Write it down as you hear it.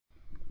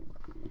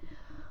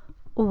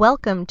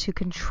Welcome to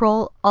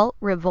Control Alt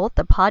Revolt,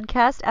 the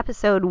podcast,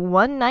 episode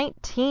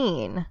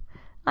 119.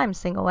 I'm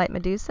Single White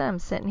Medusa. I'm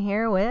sitting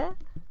here with...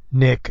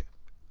 Nick.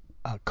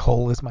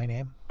 Cole is my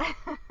name.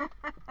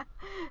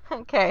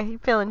 Okay, you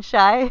feeling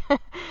shy?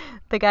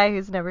 The guy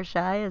who's never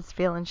shy is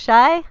feeling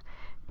shy.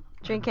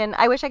 Drinking,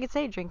 I wish I could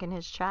say drinking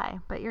his chai,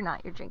 but you're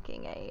not. You're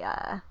drinking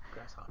a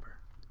Grasshopper.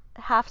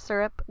 half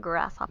syrup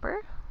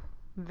grasshopper.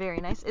 Very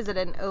nice. Is it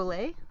an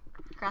Olay?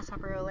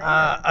 Grasshopper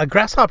Olay? A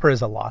grasshopper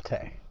is a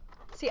latte.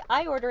 See,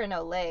 I order an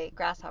Olay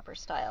grasshopper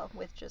style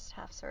with just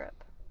half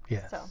syrup.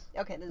 Yes. So,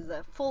 okay, this is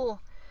a full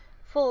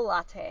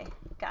latte.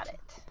 Got it.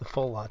 The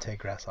full latte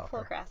grasshopper.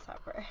 Full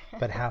grasshopper.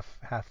 But half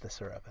the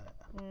syrup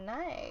in it.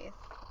 Nice.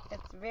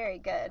 It's very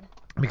good.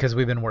 Because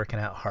we've been working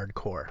out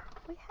hardcore.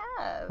 We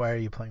have. Why are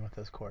you playing with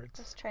those chords?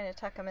 Just trying to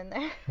tuck them in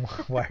there.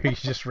 Why are you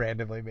just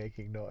randomly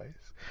making noise?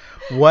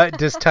 What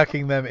does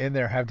tucking them in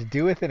there have to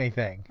do with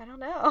anything? I don't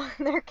know.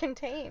 They're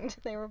contained.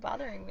 They were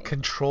bothering me.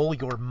 Control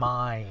your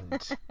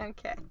mind.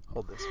 Okay.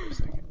 Hold this for a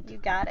second. You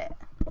got it.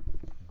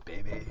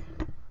 Baby.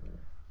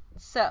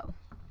 So,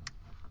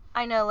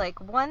 I know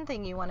one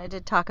thing you wanted to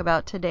talk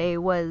about today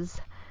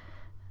was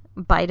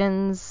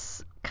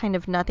Biden's kind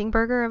of nothing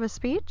burger of a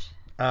speech.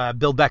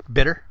 Build Back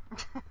Bitter.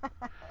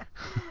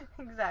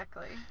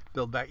 Exactly.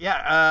 Build Back.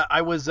 Yeah,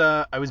 I was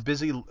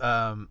busy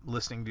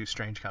listening to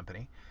Strange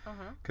Company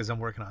because I'm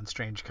working on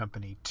Strange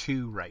Company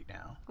 2 right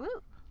now. Woo.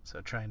 So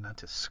trying not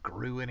to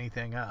screw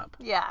anything up.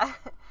 Yeah.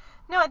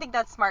 No, I think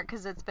that's smart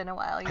because it's been a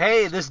while.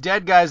 Hey, this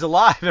dead guy's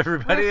alive,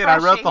 everybody, and I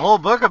wrote the whole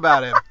book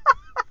about him.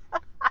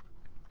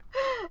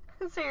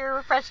 So you're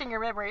refreshing your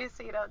memory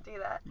so you don't do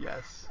that.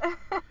 Yes.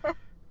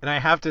 And I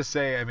have to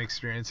say I'm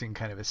experiencing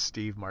kind of a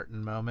Steve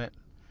Martin moment.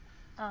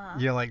 Uh-huh.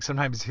 You know, some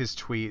of his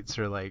tweets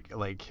are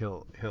like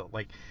he'll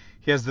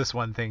he has this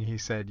one thing he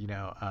said,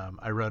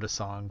 I wrote a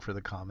song for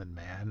the common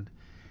man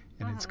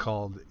and it's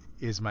called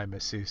Is My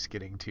Masseuse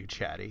Getting Too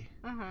Chatty?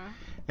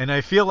 And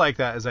I feel like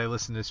that as I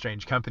listen to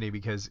Strange Company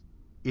because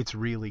it's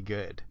really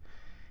good.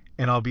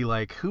 And I'll be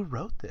like, who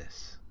wrote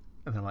this?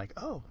 And they're like,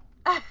 oh,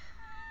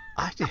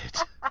 I did.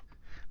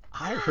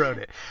 I wrote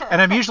it.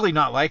 And I'm usually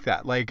not like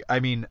that.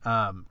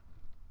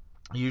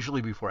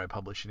 Usually before I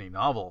publish any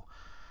novel,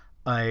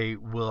 I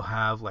will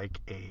have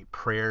a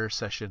prayer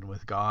session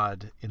with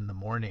God in the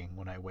morning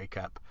when I wake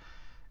up,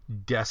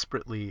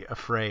 desperately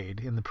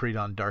afraid in the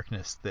pre-dawn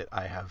darkness that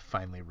I have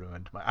finally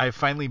I've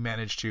finally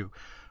managed to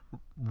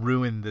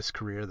ruin this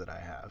career that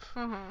I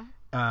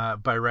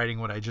have by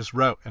writing what I just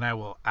wrote. And I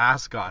will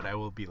ask God, I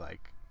will be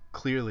like,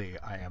 clearly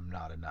I am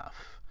not enough.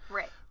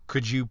 Right.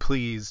 Could you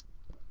please,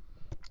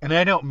 and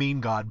I don't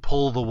mean God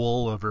pull the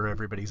wool over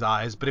everybody's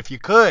eyes, but if you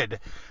could,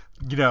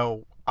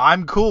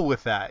 I'm cool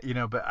with that,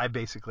 but I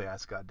basically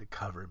ask God to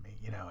cover me,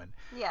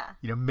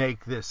 and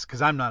make this,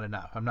 because I'm not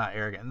enough. I'm not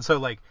arrogant. And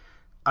so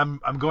I'm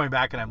going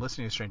back and I'm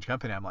listening to Strange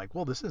Company. I'm like,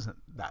 well, this isn't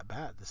that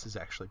bad. This is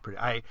actually pretty,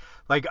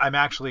 I'm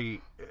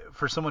actually,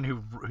 for someone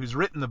who's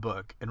written the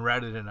book and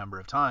read it a number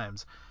of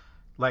times,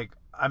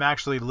 I'm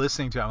actually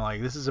listening to it. I'm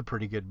like, this is a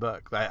pretty good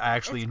book. I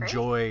actually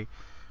enjoy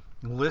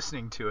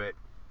listening to it.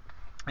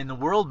 And the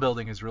world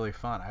building is really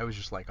fun. I was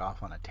just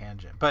off on a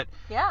tangent, but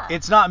yeah,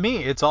 it's not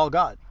me. It's all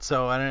God.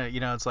 So I don't,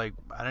 it's I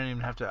don't even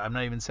have to. I'm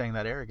not even saying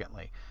that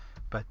arrogantly,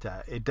 but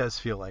it does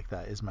feel like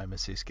that. Is my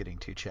masseuse getting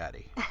too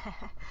chatty?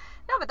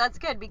 No, but that's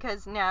good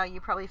because now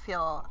you probably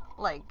feel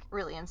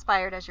really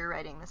inspired as you're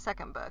writing the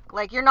second book.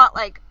 You're not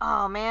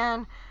oh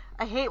man,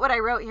 I hate what I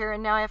wrote here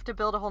and now I have to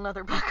build a whole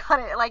nother book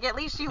on it. At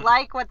least you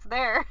like what's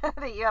there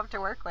that you have to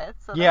work with.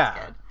 So that's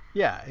good.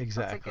 Yeah,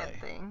 exactly. That's a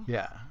good thing.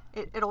 Yeah.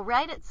 It'll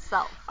write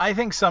itself. I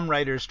think some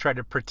writers try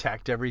to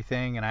protect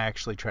everything, and I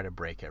actually try to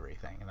break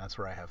everything, and that's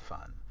where I have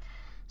fun.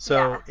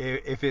 So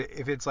if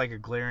it's a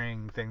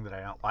glaring thing that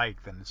I don't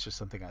like, then it's just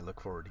something I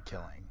look forward to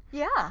killing.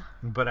 Yeah.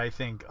 But I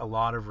think a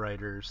lot of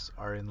writers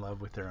are in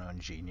love with their own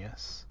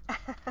genius,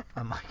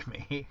 unlike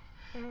me.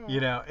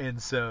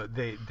 And so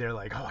they're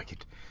like, oh, I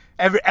could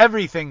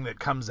everything that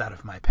comes out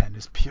of my pen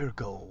is pure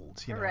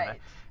gold, Right.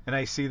 And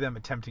I see them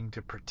attempting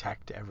to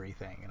protect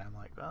everything, and I'm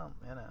like, well,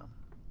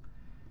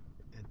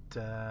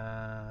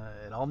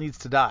 it all needs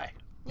to die.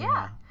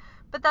 Yeah.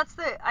 But that's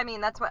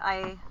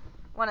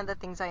one of the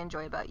things I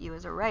enjoy about you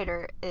as a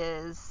writer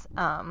is,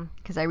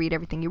 because I read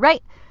everything you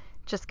write,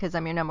 just because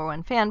I'm your number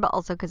one fan, but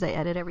also because I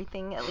edit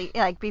everything at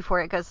least,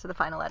 before it goes to the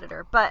final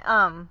editor. But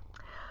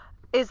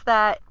is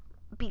that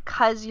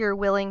because you're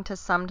willing to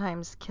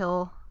sometimes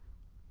kill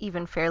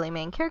even fairly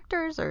main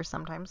characters, or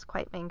sometimes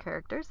quite main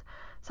characters,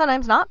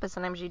 sometimes not, but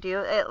sometimes you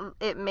do,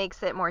 it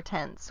makes it more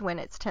tense when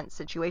it's tense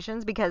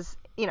situations, because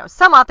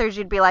some authors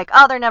you'd be like,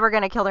 oh, they're never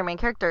going to kill their main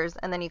characters,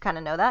 and then you kind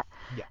of know that,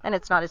 and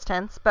it's not as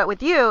tense. But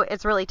with you,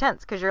 it's really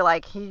tense because you're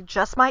like, he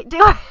just might do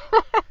it.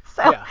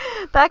 So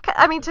that,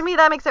 to me,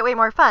 that makes it way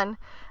more fun.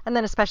 And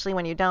then especially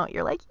when you don't,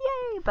 you're like,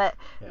 yay. But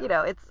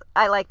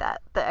I like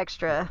that, the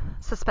extra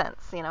suspense.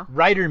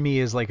 Writer me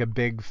is like a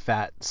big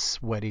fat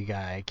sweaty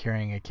guy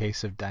carrying a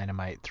case of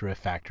dynamite through a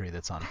factory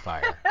that's on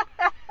fire.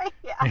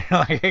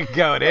 Yeah. It could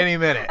go at any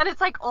minute. And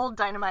it's old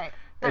dynamite.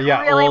 that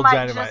Yeah, really old might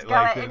dynamite, just go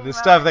like at any the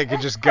stuff that moment.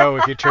 could just go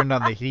if you turned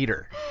on the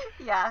heater.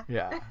 Yeah.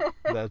 Yeah,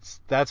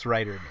 that's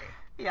writer me.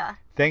 Yeah.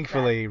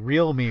 Thankfully,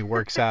 real me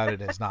works out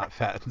and is not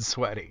fat and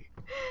sweaty.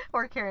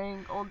 Or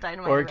carrying old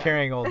dynamite Or around.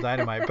 carrying old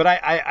dynamite. But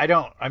I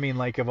don't, I mean,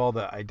 like, of all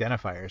the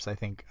identifiers, I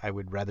think I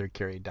would rather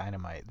carry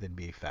dynamite than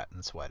be fat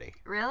and sweaty.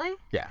 Really?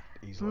 Yeah,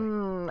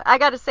 easily. I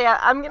gotta say,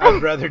 I'm gonna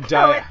I'd rather go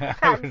die. with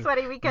fat and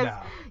sweaty because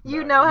No,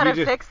 you no, know how you to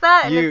just, fix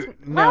that, and you,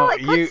 it's no,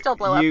 it could still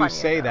blow up you on you.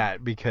 say though.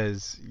 that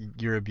because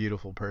you're a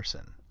beautiful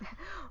person.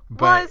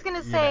 Well, I But, was gonna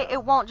you say know,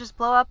 it won't just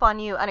blow up on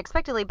you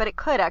unexpectedly, but it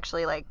could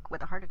actually, like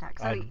with a heart attack.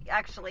 So I'd-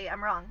 actually,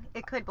 I'm wrong.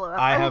 It could blow up.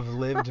 I on have you.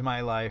 lived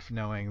my life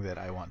knowing that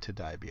I want to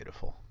die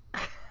beautiful.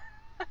 Okay.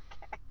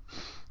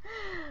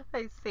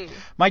 I see.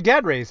 My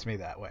dad raised me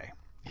that way.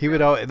 He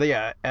would always,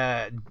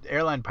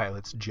 airline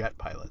pilots, jet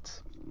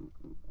pilots,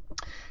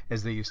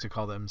 as they used to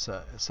call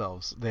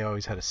themselves, they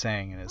always had a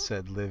saying, and it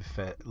said, live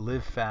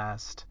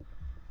fast.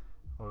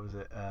 What was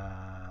it?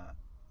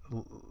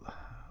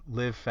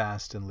 Live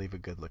fast and leave a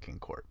good-looking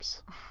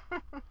corpse.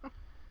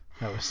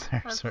 That was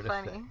their That's sort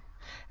funny. of thing.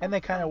 And they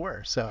kind of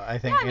were. So I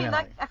think, Yeah, I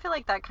mean, I feel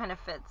like that kind of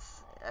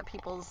fits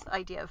people's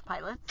idea of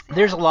pilots. Yeah.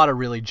 There's a lot of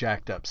really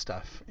jacked up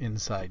stuff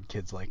inside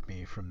kids like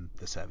me from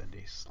the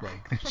 70s.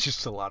 Like, there's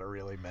just a lot of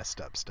really messed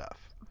up stuff.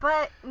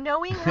 But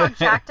knowing how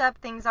jacked up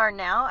things are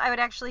now, I would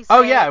actually say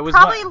Oh, yeah, it was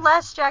probably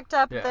less jacked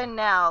up Yeah. than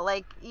now.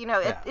 Like, you know,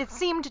 Yeah. it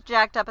seemed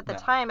jacked up at the No.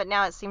 time, but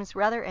now it seems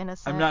rather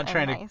innocent. I'm not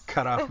trying and nice. to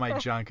cut off my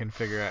junk and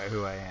figure out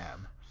who I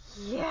am.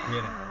 Yeah.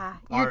 You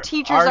know, Your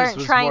teachers ours aren't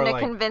was trying more to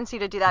like convince you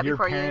to do that your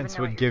before you even parents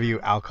know would what give you're you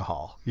doing.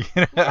 alcohol. You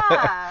know?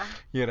 Yeah.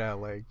 You know,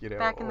 like, you know.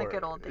 Back in the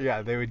good old days.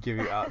 Yeah, they would give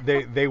you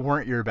they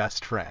weren't your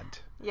best friend.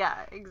 Yeah,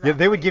 exactly. Yeah,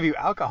 they would give you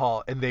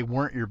alcohol and they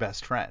weren't your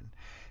best friend.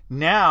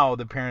 Now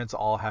the parents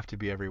all have to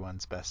be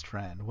everyone's best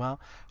friend. Well,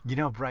 you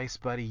know, Bryce,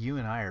 buddy, you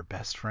and I are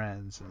best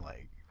friends, and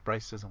like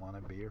Bryce doesn't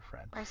want to be your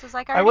friend. Bryce is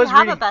like, I already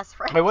have a best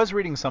friend. I was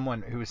reading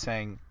someone who was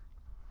saying,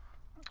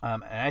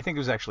 and I think it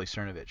was actually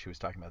Cernovich who was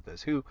talking about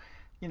this, who,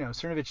 you know,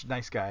 Cernovich,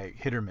 nice guy,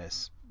 hit or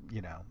miss,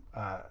 you know.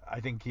 I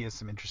think he has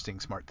some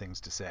interesting, smart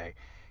things to say.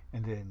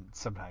 And then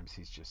sometimes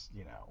he's just,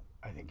 you know,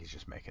 I think he's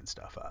just making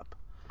stuff up.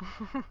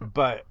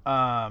 But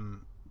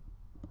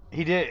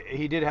he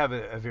did have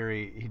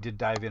he did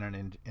dive in on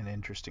an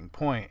interesting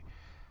point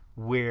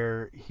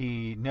where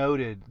he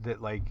noted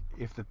that, like,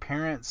 if the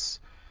parents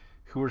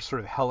who were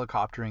sort of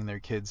helicoptering their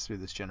kids through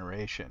this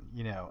generation,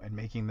 you know, and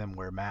making them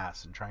wear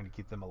masks and trying to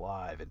keep them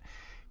alive and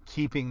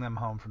keeping them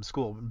home from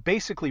school,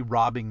 basically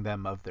robbing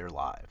them of their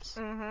lives.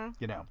 Mm-hmm.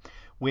 You know,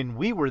 when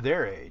we were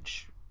their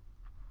age,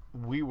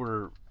 we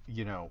were,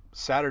 you know,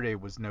 Saturday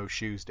was no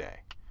shoes day.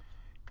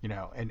 You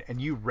know,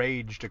 and you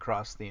raged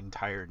across the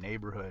entire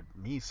neighborhood,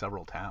 me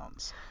several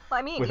towns, Well,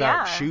 I mean,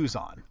 without yeah. shoes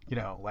on. You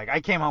know, like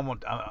I came home,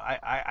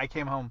 I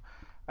came home,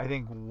 I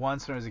think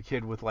once when I was a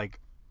kid with like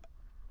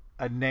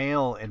a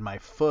nail in my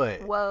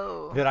foot.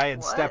 Whoa. That I had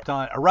What? stepped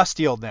on, a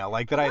rusty old nail,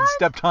 like that I had What?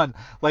 stepped on,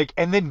 like,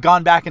 and then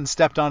gone back and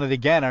stepped on it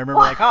again. I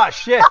remember like, oh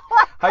shit,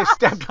 I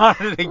stepped on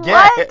it again.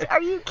 What?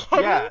 Are you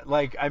kidding? Yeah,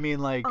 like, I mean,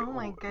 like, Oh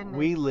my goodness.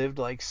 we lived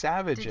like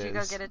savages. Did you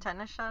go get a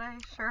tetanus shot? I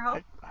sure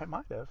hope. I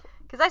might have.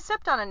 Because I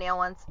stepped on a nail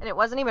once, and it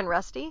wasn't even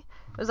rusty.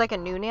 It was like a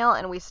new nail,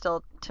 and we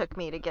still took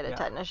me to get a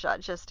tetanus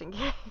shot just in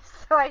case.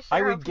 So I sure I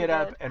hope would you get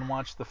up did. and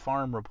watch the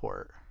farm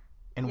report,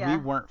 and Yeah. we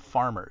weren't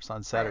farmers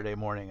on Saturday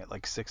morning at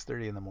like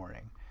 6:30 in the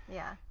morning.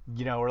 Yeah.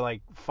 You know, or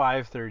like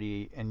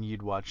 5:30, and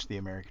you'd watch the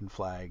American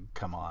flag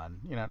come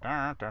on. You know,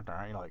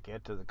 you know, like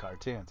get to the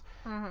cartoons.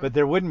 Mm-hmm. But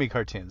there wouldn't be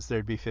cartoons.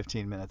 There'd be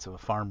 15 minutes of a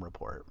farm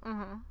report.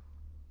 Mm-hmm.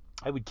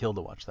 I would kill to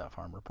watch that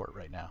farm report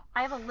right now.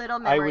 I have a little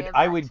memory of that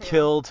I would too.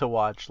 kill to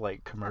watch like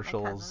My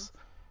commercials cousins.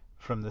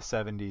 from the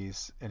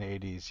 70s and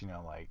 80s. You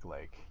know,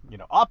 like you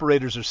know,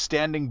 operators are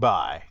standing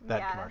by.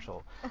 That Yeah.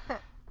 commercial.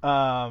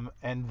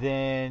 And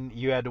then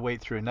you had to wait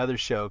through another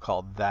show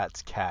called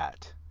That's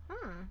Cat.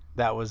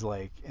 That was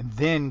like, and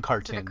then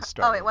cartoons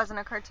started. Oh, it wasn't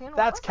a cartoon?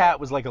 That's What Cat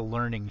was like a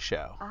learning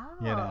show. Oh.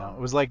 You know, it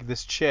was like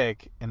this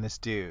chick and this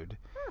dude,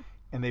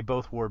 and they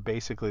both wore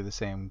basically the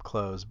same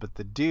clothes, but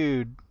the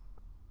dude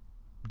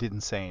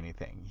didn't say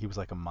anything. He was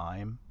like a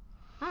mime.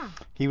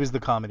 He was the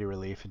comedy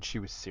relief, and she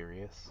was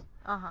serious.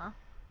 Uh-huh.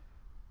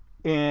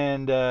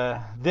 And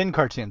then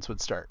cartoons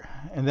would start,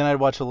 and then I'd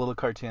watch a little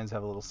cartoons,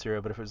 have a little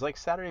cereal. But if it was like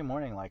Saturday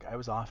morning, like I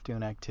was off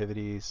doing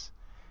activities,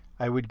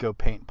 I would go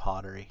paint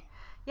pottery.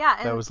 Yeah,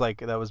 and I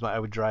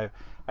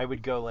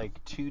would go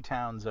like 2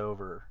 towns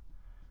over,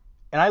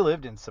 and I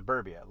lived in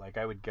suburbia. Like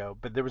I would go,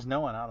 but there was no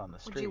one out on the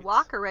streets. would you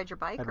walk or ride your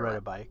bike? I'd or ride what?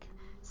 a bike.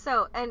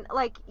 So, and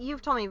like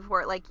you've told me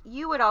before, like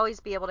you would always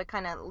be able to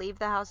kind of leave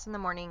the house in the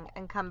morning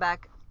and come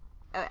back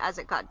as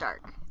it got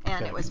dark,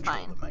 and it was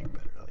fine. The mic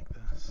better like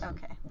this.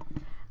 Okay.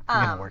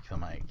 You're gonna work the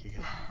mic. You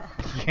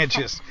can't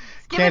just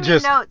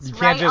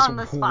on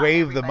the spot,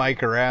 wave everybody. the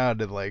mic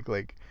around and like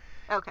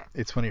Okay.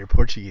 it's one of your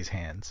Portuguese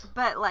hands.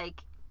 But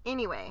like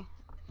anyway,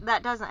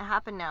 that doesn't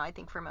happen now, I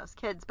think, for most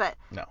kids, but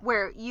No.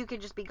 where you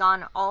could just be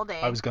gone all day.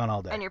 I was gone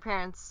all day. And your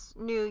parents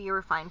knew you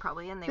were fine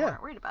probably, and they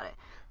weren't worried about it.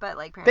 But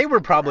like parents they were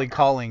can't do probably that now.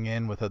 calling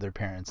in with other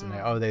parents and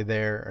are they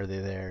there? Are they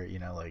there? You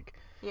know, like.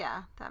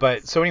 Yeah.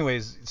 But so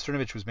anyways,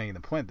 Cernovich was making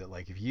the point that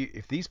like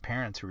if these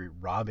parents are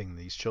robbing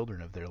these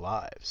children of their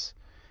lives,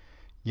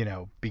 you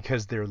know,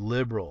 because they're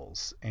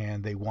liberals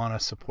and they want to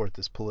support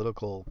this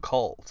political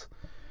cult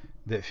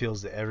that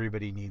feels that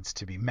everybody needs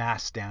to be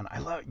masked down.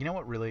 You know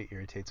what really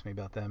irritates me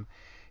about them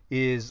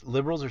is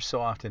liberals are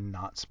so often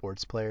not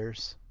sports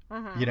players,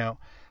 you know,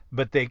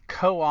 but they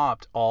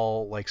co-opt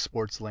all like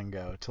sports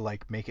lingo to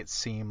like make it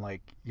seem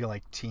like you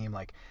like team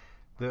like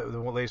the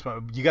latest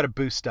one. You got to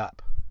boost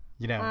up,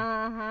 you know.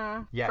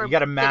 Yeah, For you got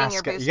to getting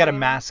mask. your You got to booster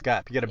mask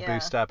up. You got to Yeah.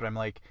 boost up. And I'm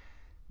like,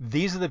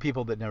 these are the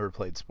people that never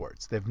played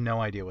sports. They have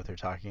no idea what they're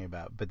talking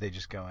about, but they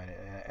just go in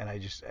and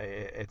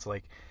it's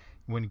like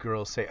when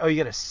girls say, "Oh, you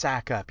got to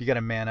sack up, you got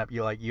to man up,"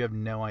 you're like, you have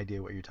no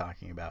idea what you're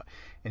talking about.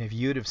 And if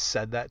you would have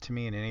said that to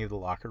me in any of the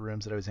locker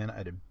rooms that I was in,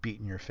 I'd have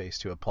beaten your face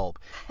to a pulp.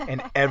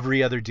 And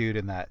every other dude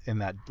in that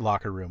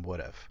locker room would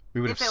have.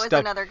 We would If have it was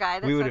stuck. another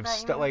guy that We would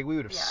said have that, we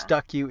would have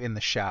stuck you in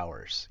the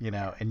showers, you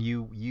know, and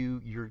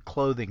your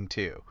clothing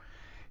too.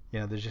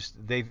 You know, there's just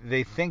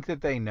they think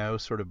that they know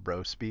sort of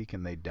bro speak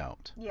and they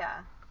don't. Yeah.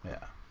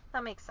 Yeah.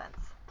 That makes sense.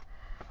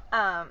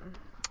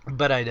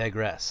 But I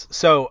digress.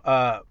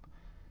 So,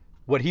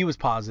 what he was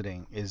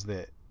positing is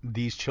that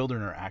these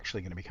children are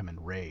actually going to become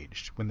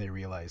enraged when they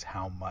realize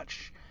how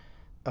much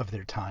of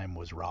their time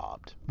was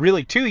robbed.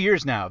 Really, 2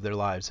 years now of their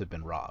lives have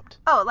been robbed.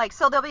 Oh, like,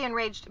 so they'll be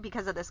enraged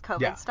because of this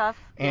COVID stuff?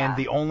 And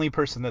the only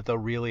person that they'll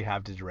really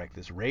have to direct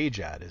this rage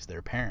at is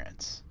their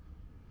parents.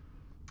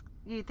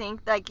 You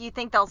think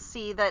they'll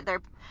see that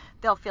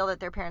they'll feel that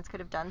their parents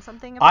could have done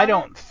something about it? I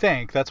don't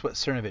think that's what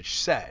Cernovich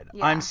said.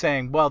 Yeah. I'm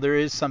saying, well, there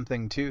is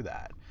something to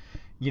that.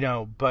 You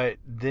know, but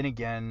then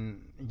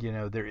again, you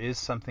know, there is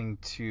something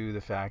to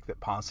the fact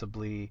that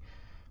possibly,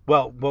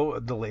 well,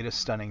 the latest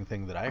stunning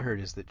thing that I heard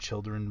is that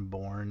children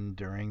born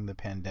during the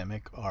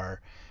pandemic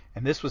are,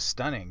 and this was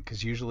stunning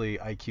because usually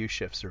IQ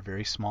shifts are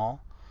very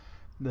small,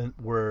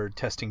 we're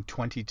testing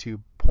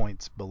 22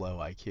 points below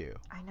IQ.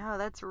 I know,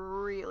 that's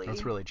really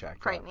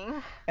jacked frightening.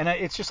 up. And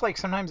it's just like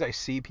sometimes I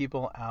see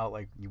people out,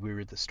 like we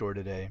were at the store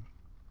today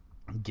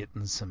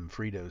getting some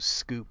Fritos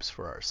scoops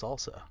for our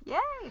salsa.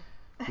 Yay!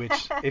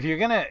 Which if you're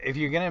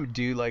gonna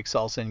do like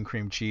salsa and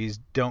cream cheese,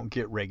 don't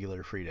get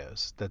regular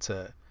Fritos.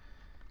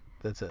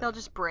 They'll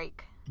just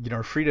break. You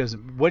know,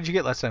 Fritos. What did you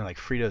get last time? Like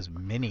Fritos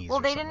minis. Well,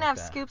 or they didn't have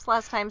that. scoops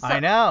last time. So I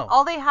know.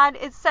 All they had,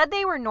 it said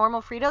they were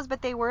normal Fritos,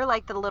 but they were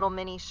like the little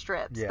mini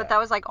strips. Yeah. But that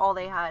was like all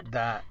they had.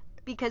 That.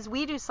 Because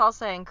we do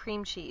salsa and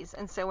cream cheese,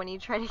 and so when you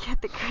try to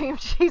get the cream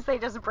cheese, they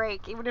just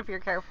break, even if you're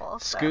careful.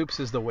 Scoops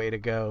is the way to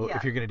go Yeah.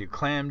 if you're gonna do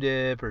clam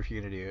dip or if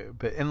you're gonna do.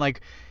 And like,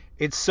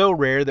 it's so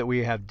rare that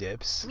we have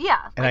dips. Yeah.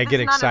 And I get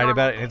excited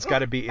about it, and it's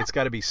gotta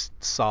be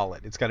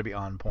solid. It's gotta be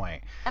on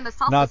point. And the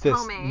salsa's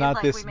homemade. Not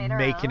like, this we made our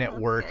making own. it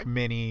work Good.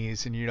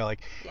 minis, and you know,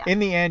 like in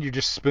the end, you're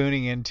just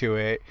spooning into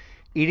it,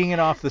 eating it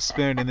off the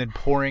spoon, and then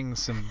pouring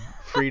some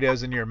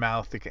Fritos in your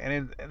mouth,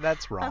 and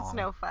that's wrong. That's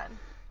no fun.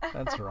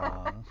 That's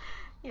wrong.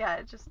 Yeah,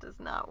 it just does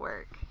not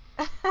work.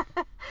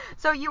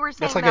 So you were saying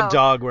that's like though, a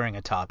dog wearing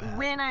a top hat.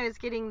 When I was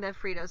getting the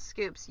Fritos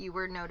scoops, you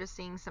were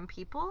noticing some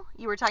people?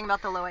 You were talking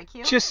about the low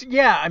IQ?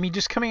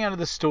 Just coming out of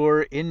the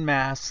store in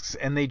masks,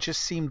 and they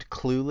just seemed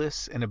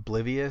clueless and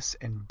oblivious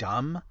and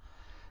dumb.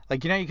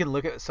 Like, you know, you can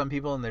look at some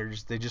people and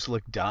they just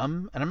look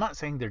dumb. And I'm not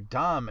saying they're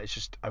dumb. It's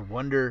just I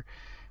wonder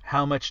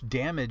how much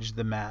damage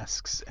the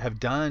masks have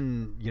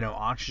done, you know,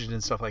 oxygen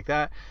and stuff like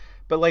that.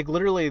 But like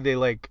literally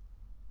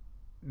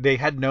they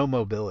had no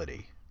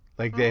mobility.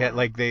 Like they had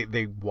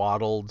they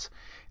waddled,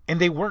 and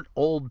they weren't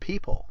old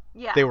people.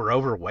 Yeah. They were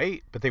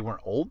overweight, but they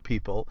weren't old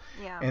people.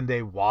 Yeah. And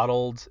they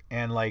waddled,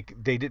 and like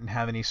they didn't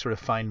have any sort of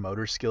fine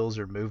motor skills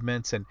or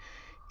movements, and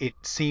it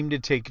seemed to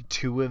take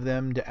two of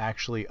them to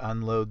actually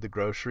unload the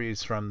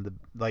groceries from the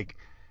like.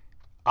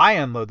 I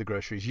unload the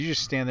groceries. You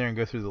just stand there and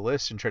go through the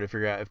list and try to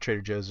figure out if Trader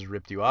Joe's has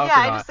ripped you off or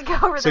not. Yeah, I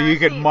just go over so the you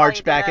could receipt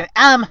march while you back do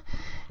and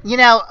you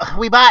know,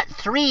 we bought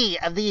 3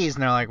 of these,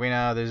 and they're like, we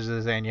know this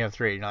is and you have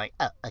 3. And you're like,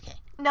 oh, okay.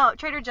 No,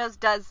 Trader Joe's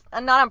does,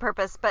 not on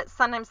purpose, but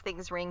sometimes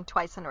things ring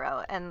twice in a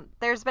row, and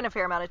there's been a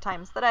fair amount of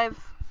times that I've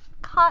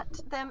caught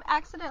them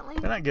accidentally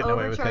They're not getting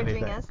away with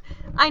overcharging anything. us.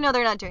 I know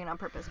they're not doing it on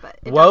purpose, but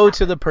it Woe does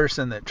to the happen.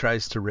 person that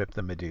tries to rip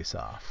the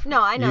Medusa off.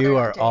 No, I know you they're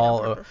are not doing all.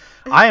 it on purpose.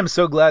 I am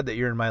so glad that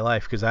you're in my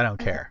life because I don't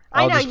care.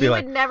 I know just be you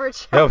like, would never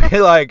they'll charge. be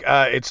like,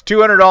 it's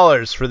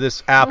 $200 for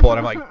this apple, and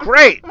I'm like,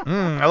 great,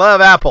 I love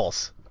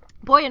apples.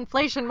 Boy,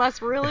 inflation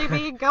must really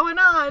be going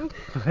on.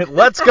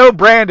 Let's go,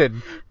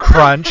 Brandon.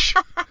 Crunch.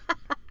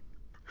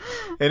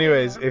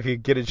 Anyways, if you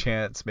get a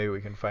chance, maybe we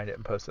can find it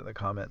and post it in the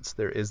comments.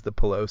 There is the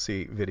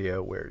Pelosi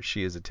video where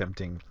she is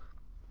attempting,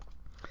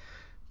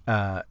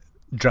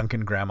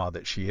 drunken grandma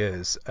that she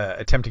is,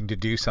 attempting to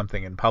do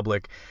something in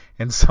public,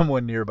 and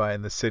someone nearby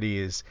in the city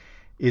is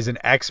is an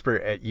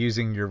expert at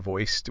using your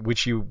voice,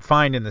 which you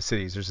find in the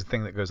cities. There's a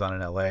thing that goes on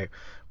in LA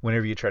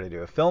whenever you try to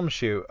do a film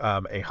shoot.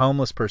 A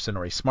homeless person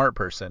or a smart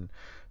person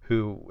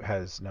who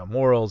has no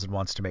morals and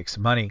wants to make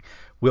some money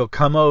will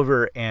come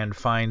over and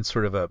find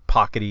sort of a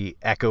pockety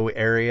echo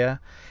area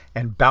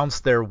and bounce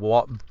their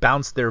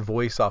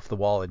voice off the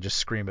wall and just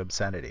scream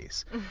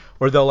obscenities.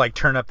 Or they'll like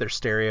turn up their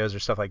stereos or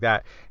stuff like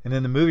that. And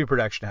then the movie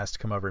production has to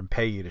come over and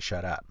pay you to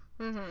shut up.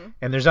 Mm-hmm.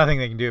 And there's nothing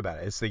they can do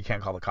about it. You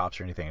can't call the cops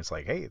or anything. It's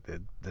like, hey,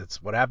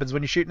 that's what happens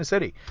when you shoot in a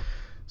city.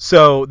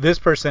 So this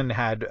person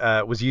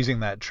was using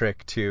that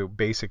trick to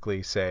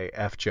basically say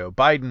F Joe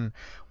Biden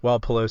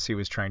while Pelosi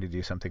was trying to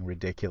do something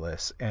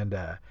ridiculous. And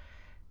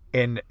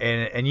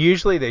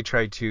usually they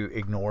try to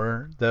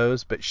ignore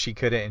those, but she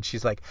couldn't. And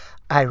she's like,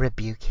 I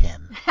rebuke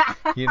him.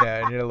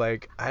 And you're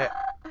like,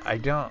 I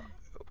don't.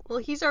 Well,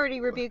 he's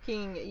already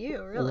rebuking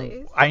you,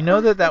 really. So. I know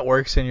that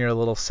works in your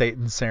little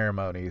Satan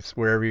ceremonies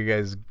wherever you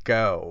guys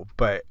go,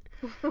 but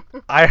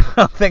I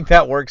don't think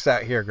that works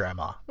out here,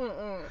 Grandma.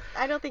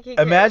 I don't think he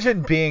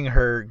Imagine being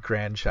her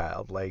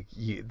grandchild. Like,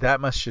 that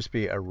must just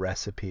be a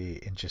recipe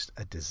in just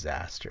a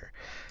disaster.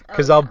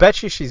 Because I'll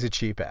bet you she's a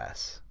cheap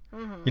ass.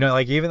 Mm-hmm.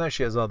 Like, even though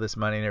she has all this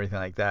money and everything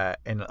like that,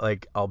 and,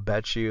 like, I'll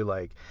bet you,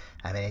 like,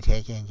 I'm going to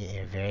take you and get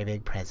you a very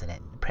big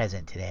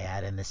present today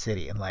out in the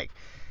city. And, like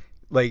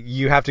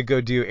you have to go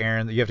do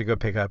errands. You have to go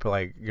pick up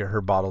like her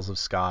bottles of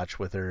scotch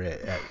with her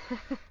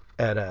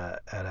at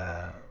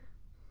a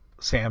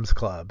Sam's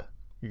Club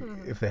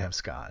if they have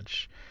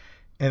scotch,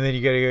 and then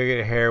you got to go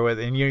get hair with,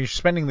 and you're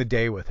spending the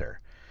day with her,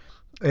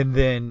 and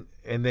then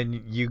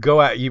you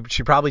go out.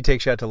 She probably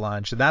takes you out to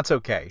lunch, and that's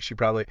okay. She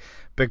probably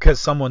because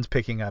someone's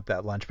picking up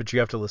that lunch, but you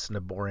have to listen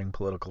to boring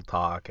political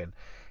talk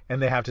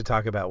and they have to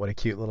talk about what a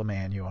cute little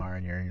man you are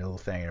and you're in your little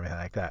thing and everything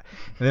like that.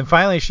 And then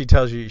finally she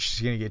tells you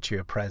she's going to get you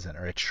a present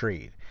or a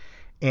treat.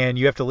 And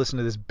you have to listen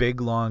to this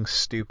big, long,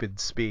 stupid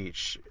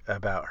speech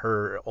about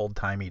her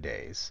old-timey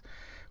days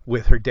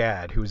with her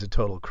dad, who was a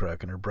total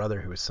crook, and her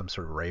brother, who was some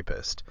sort of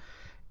rapist.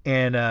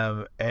 And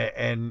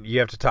you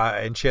have to talk,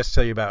 and she has to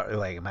tell you about,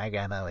 like, my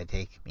grandma would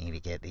take me to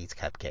get these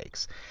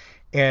cupcakes.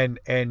 And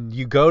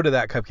you go to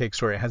that cupcake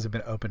store, it hasn't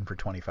been open for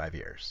 25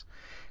 years.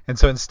 And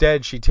so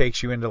instead, she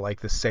takes you into like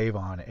the Save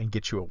On and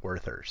gets you a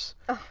Werther's.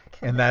 Oh,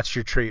 and that's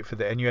your treat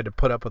and you had to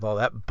put up with all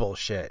that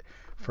bullshit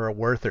for a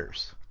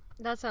Werther's.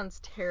 That sounds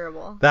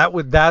terrible.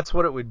 That's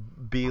what it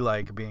would be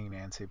like being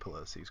Nancy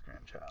Pelosi's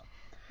grandchild.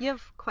 You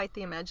have quite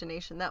the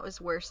imagination. That was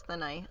worse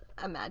than I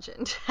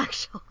imagined,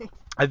 actually.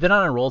 I've been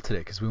on a roll today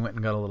because we went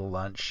and got a little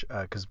lunch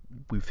because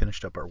we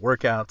finished up our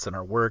workouts and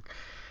our work.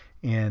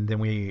 And then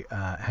we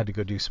had to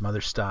go do some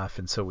other stuff.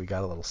 And so we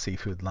got a little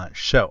seafood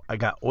lunch. So I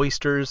got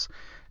oysters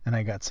and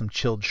I got some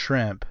chilled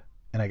shrimp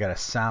and I got a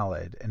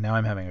salad. And now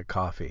I'm having a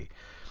coffee.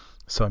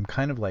 So I'm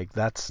kind of like,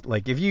 that's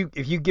like, if you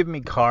give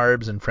me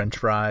carbs and French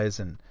fries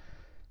and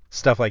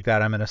stuff like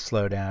that, I'm going to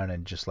slow down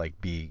and just like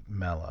be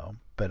mellow.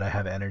 But I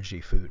have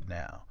energy food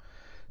now.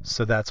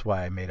 So that's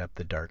why I made up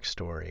the dark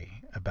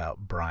story about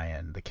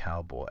Brian, the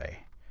cowboy,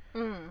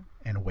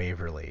 and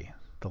Waverly,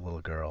 the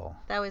little girl.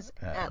 That was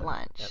at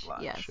lunch. At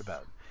lunch. Yes.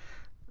 About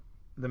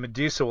the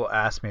Medusa will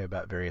ask me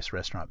about various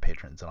restaurant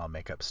patrons, and I'll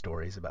make up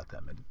stories about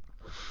them. And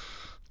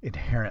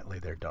inherently,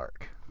 they're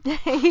dark.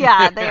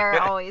 Yeah, they are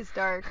always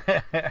dark.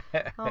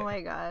 Oh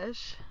my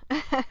gosh.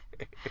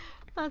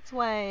 That's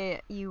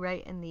why you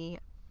write in the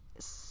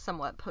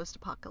somewhat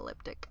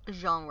post-apocalyptic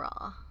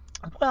genre.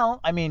 Well,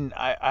 I mean,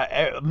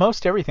 I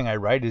most everything I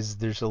write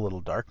there's a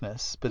little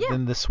darkness, but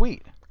then the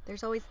sweet.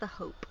 There's always the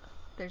hope.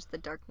 There's the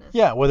darkness.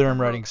 Yeah, whether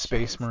I'm writing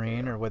Space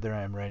Marine or whether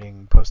I'm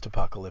writing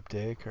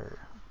post-apocalyptic or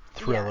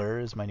thriller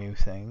is my new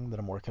thing that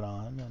I'm working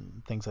on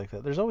and things like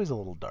that. There's always a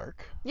little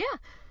dark. Yeah.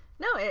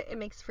 No, it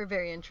makes for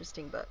very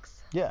interesting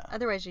books. Yeah.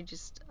 Otherwise,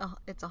 it's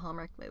a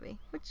Hallmark movie,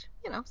 which,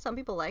 some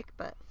people like,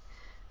 but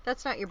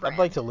that's not your brand. I'd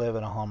like to live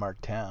in a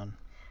Hallmark town.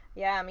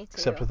 Yeah, me too.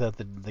 Except without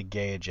the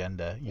gay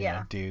agenda, you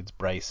know, dudes,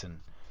 Bryce and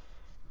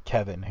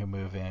Kevin who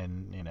move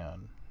in,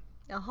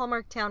 A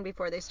Hallmark town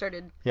before they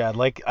started. Yeah, I'd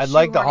like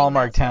the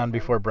Hallmark town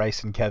before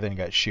Bryce and Kevin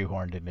got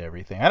shoehorned into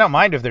everything. I don't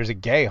mind if there's a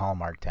gay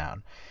Hallmark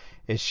town.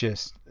 It's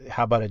just,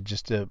 how about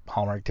just a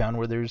Hallmark town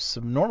where there's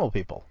some normal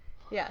people?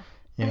 Yeah.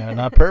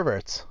 Not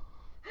perverts.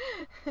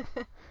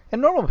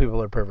 And normal people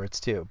are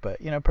perverts too, but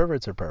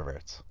perverts are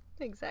perverts.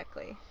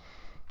 Exactly.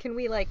 Can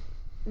we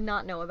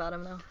not know about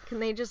them though? Can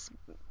they just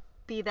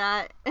be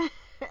that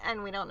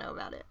and we don't know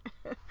about it?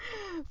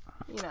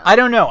 I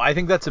don't know. I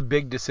think that's a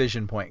big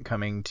decision point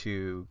coming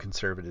to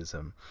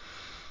conservatism.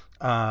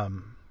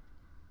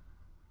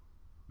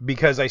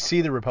 Because I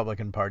see the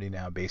Republican Party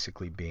now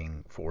basically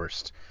being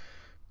forced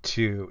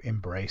to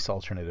embrace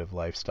alternative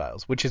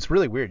lifestyles, which is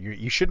really weird.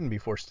 You shouldn't be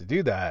forced to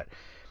do that,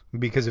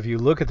 because if you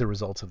look at the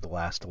results of the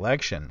last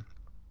election,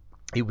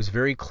 it was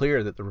very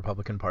clear that the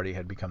Republican Party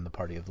had become the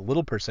party of the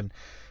little person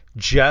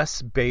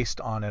just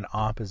based on an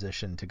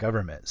opposition to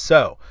government.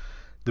 So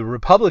The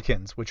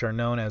Republicans, which are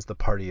known as the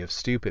Party of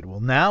Stupid,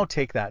 will now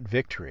take that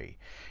victory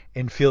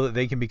and feel that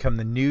they can become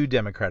the new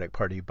Democratic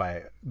Party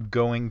by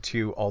going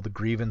to all the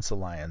grievance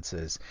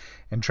alliances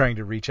and trying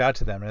to reach out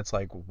to them. And it's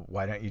like,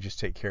 why don't you just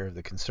take care of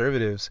the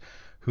conservatives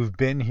who've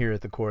been here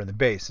at the core and the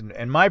base?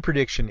 And my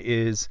prediction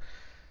is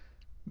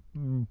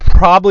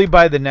probably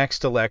by the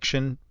next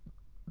election,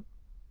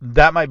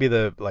 that might be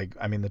the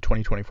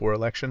 2024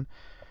 election.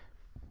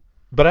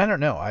 But I don't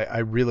know. I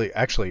really,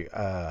 actually,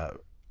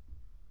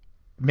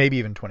 maybe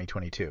even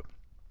 2022.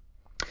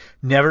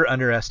 Never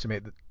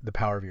underestimate the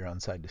power of your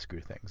own side to screw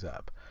things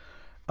up.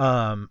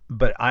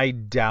 But I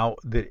doubt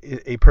that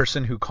a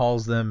person who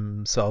calls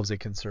themselves a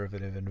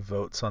conservative and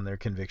votes on their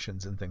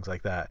convictions and things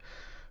like that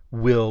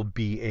will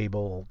be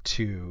able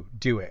to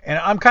do it. And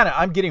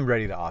I'm getting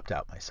ready to opt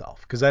out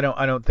myself, because I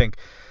don't think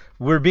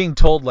we're being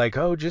told like,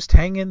 oh, just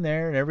hang in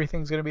there and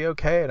everything's going to be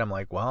okay. And I'm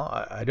like,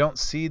 well, I don't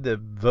see the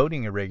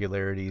voting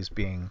irregularities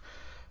being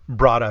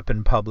brought up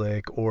in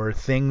public or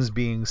things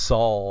being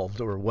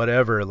solved or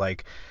whatever.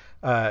 Like,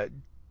 I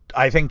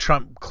think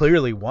Trump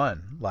clearly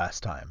won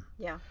last time.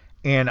 Yeah.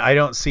 And I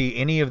don't see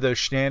any of those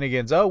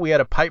shenanigans. Oh, we had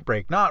a pipe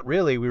break. Not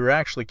really. We were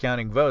actually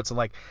counting votes. And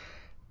like,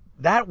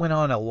 that went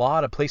on a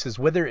lot of places,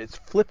 whether it's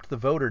flipped the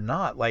vote or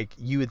not. Like,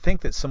 you would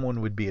think that someone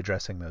would be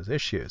addressing those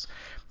issues.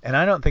 And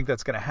I don't think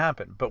that's going to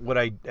happen. But what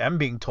I am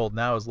being told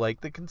now is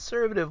like, the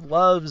conservative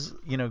loves,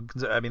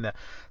 the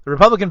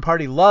Republican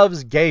Party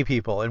loves gay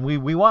people. And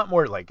we want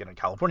more, like in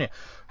California.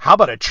 How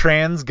about a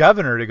trans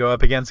governor to go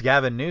up against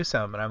Gavin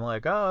Newsom? And I'm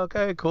like, oh,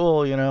 okay,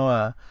 cool.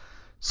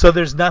 So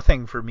there's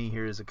nothing for me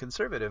here as a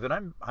conservative. And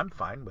I'm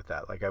fine with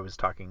that. Like, I was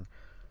talking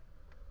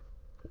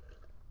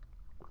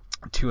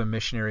to a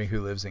missionary who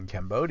lives in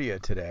Cambodia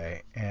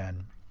today,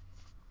 and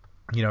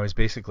is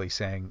basically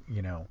saying,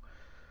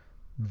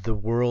 the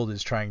world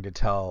is trying to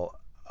tell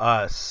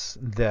us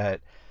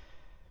that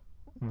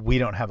we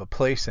don't have a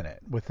place in it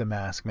with the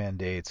mask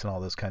mandates and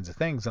all those kinds of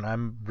things. And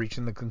I'm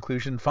reaching the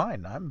conclusion,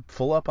 fine, I'm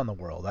full up on the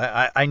world.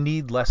 I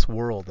need less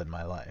world in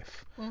my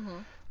life.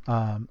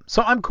 Mm-hmm.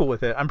 So I'm cool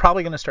with it. I'm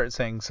probably going to start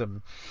saying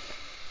some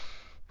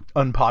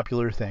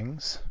unpopular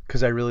things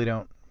because I really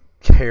don't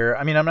care.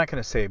 I mean, I'm not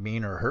going to say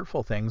mean or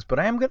hurtful things, but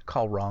I am going to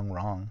call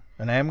wrong,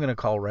 and I am going to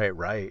call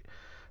right.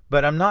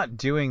 But I'm not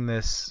doing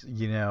this,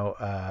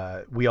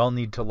 we all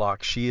need to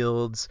lock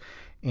shields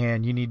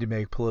and you need to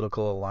make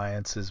political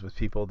alliances with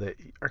people that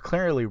are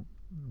clearly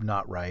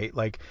not right.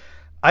 Like,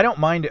 I don't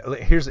mind.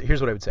 Here's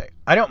what I would say.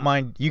 I don't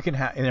mind. You can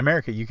have, in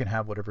America, you can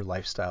have whatever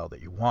lifestyle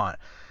that you want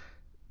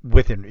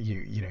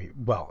within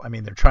well, I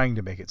mean, they're trying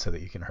to make it so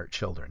that you can hurt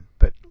children,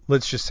 but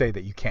let's just say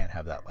that you can't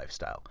have that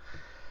lifestyle.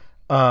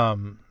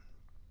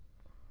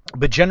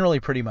 But generally,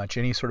 pretty much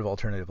any sort of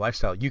alternative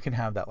lifestyle, you can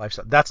have that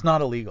lifestyle. That's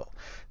not illegal.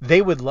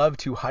 They would love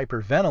to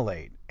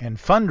hyperventilate and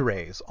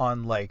fundraise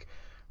on, like,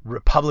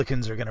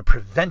 Republicans are going to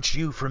prevent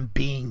you from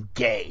being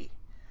gay.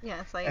 Yeah,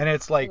 it's like, and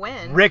it's like,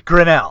 when? Rick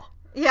Grinnell.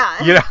 Yeah.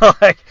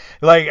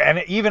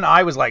 And even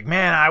I was like,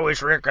 man, I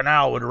wish Rick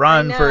Grinnell would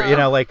run for,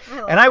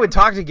 and I would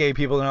talk to gay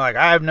people and they're like,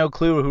 I have no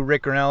clue who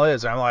Rick Grinnell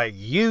is. And I'm like,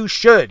 you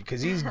should,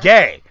 because he's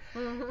gay.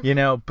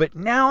 But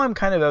now I'm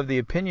kind of the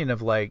opinion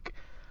of like,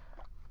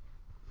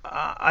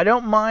 I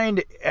don't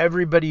mind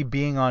everybody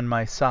being on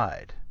my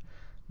side,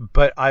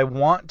 but I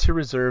want to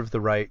reserve the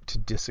right to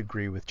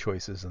disagree with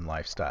choices in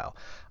lifestyle.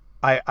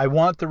 I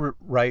want the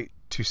right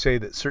to say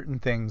that certain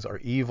things are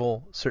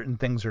evil, certain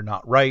things are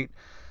not right,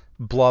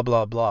 blah,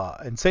 blah, blah,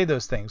 and say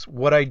those things.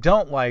 What I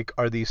don't like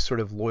are these sort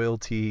of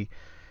loyalty,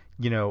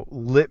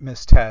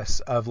 litmus tests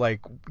of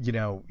like,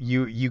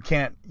 you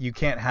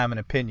can't have an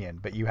opinion,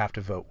 but you have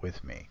to vote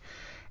with me.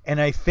 And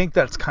I think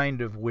that's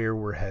kind of where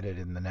we're headed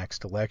in the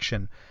next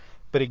election.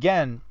 But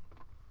again,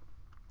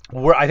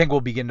 I think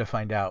we'll begin to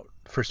find out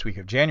first week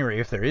of January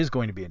if there is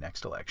going to be a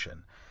next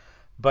election.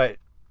 But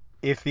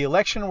if the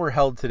election were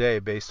held today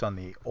based on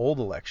the old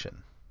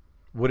election,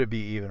 would it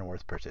be even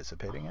worth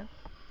participating in?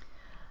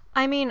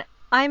 I mean,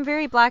 I'm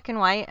very black and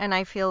white, and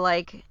I feel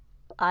like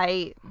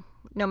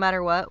no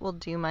matter what, will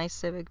do my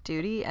civic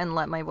duty and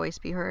let my voice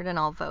be heard, and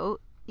I'll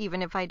vote,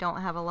 even if I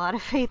don't have a lot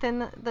of faith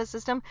in the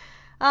system.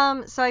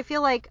 So I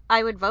feel like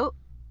I would vote,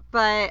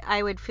 but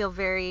I would feel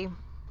very,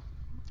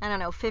 I don't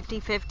know,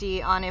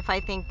 50-50 on if I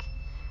think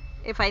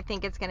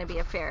it's going to be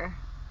a fair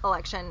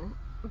election.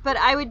 But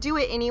I would do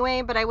it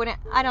anyway, but I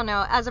don't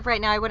know. As of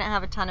right now, I wouldn't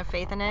have a ton of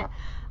faith in it.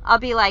 I'll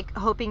be like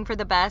hoping for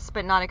the best,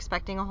 but not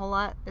expecting a whole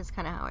lot is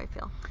kind of how I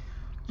feel.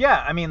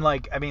 Yeah, I mean,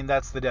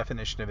 that's the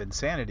definition of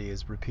insanity,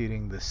 is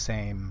repeating the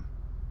same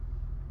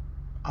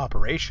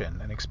operation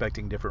and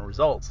expecting different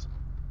results.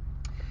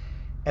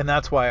 And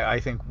that's why I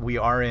think we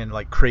are in,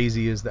 like,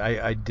 crazy is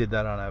I did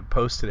that on a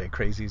post today.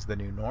 Crazy is the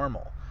new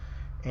normal.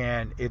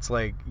 And it's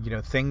like,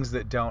 things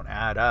that don't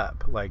add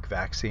up, like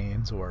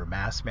vaccines or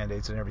mask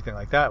mandates and everything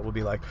like that, will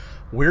be like,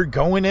 we're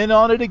going in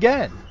on it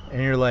again.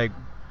 And you're like,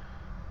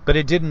 but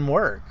it didn't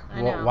work.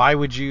 Well, why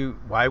would you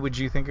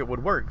think it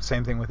would work?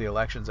 Same thing with the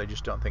elections. I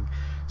just don't think.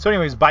 So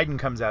anyways, Biden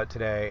comes out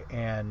today,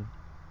 and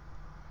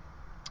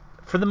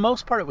for the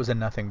most part, it was a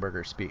nothing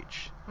burger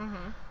speech.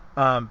 Mm-hmm.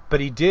 But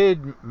he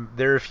did.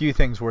 There are a few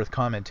things worth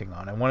commenting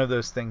on, and one of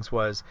those things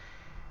was,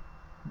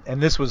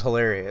 and this was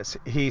hilarious.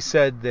 He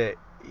said that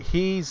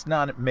he's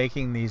not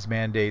making these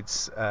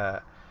mandates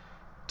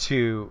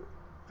to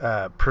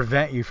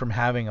prevent you from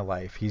having a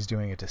life. He's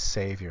doing it to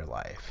save your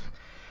life.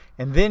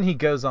 And then he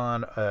goes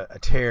on a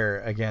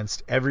tear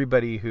against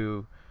everybody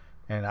who,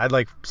 and I'd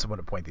like someone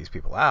to point these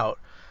people out,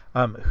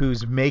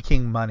 who's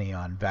making money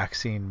on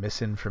vaccine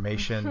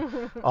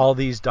misinformation. All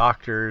these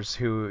doctors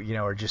who,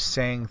 are just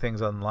saying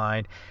things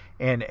online,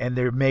 and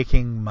they're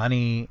making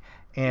money,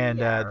 and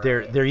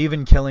they're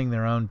even killing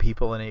their own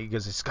people. And he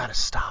goes, it's got to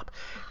stop.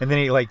 And then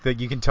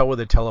you can tell where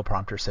the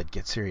teleprompter said,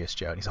 "Get serious,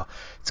 Joe." And he's all,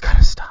 "It's got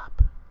to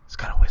stop. It's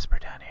got to whisper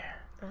down here."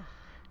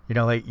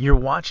 You're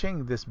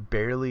watching this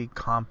barely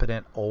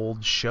competent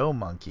old show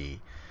monkey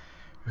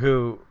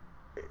who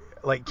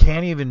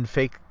can't even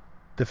fake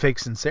the fake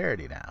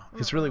sincerity now.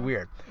 It's really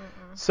weird.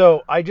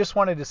 So I just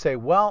wanted to say,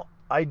 well,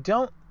 I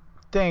don't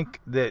think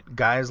that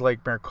guys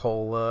like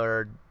Mercola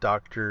or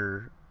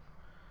Dr.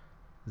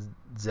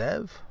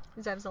 Zev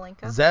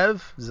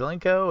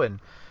Zelenko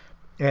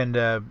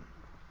and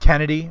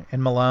Kennedy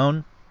and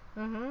Malone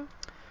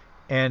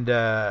and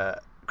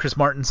Chris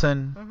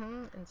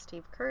Martenson and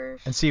Steve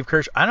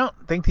Kirsch. I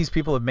don't think these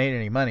people have made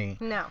any money.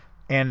 No.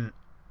 And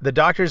the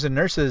doctors and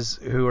nurses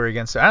who are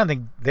against it, I don't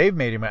think they've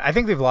made any money. I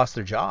think they've lost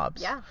their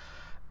jobs. Yeah.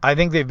 I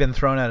think they've been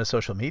thrown out of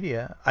social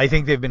media. I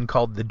think they've been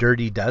called the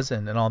Dirty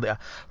Dozen and all that.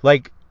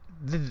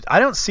 I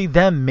don't see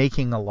them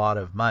making a lot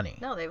of money.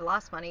 No, they've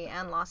lost money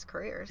and lost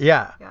careers.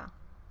 Yeah. Yeah.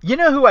 You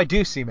know who I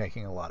do see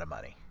making a lot of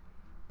money?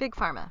 Big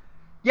Pharma.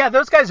 Yeah,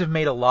 those guys have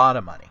made a lot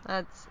of money.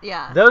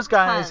 Those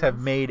guys have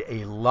made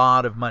a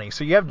lot of money.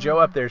 So you have Joe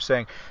up there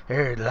saying,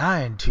 they're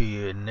lying to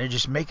you and they're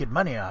just making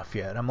money off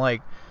you. And I'm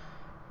like,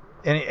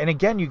 and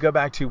again, you go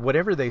back to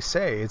whatever they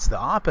say, it's the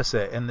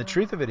opposite. And the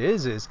truth of it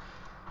is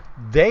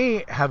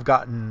they have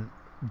gotten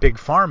Big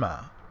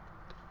Pharma,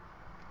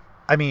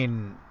 I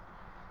mean,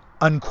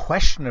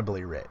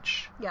 unquestionably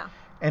rich. Yeah.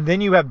 And then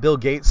you have Bill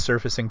Gates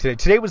surfacing today.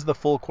 Today was the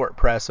full court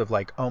press of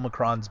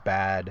Omicron's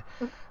bad,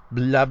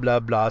 blah, blah,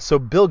 blah. So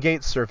Bill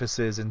Gates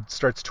surfaces and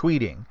starts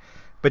tweeting.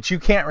 But you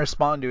can't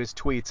respond to his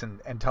tweets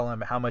and tell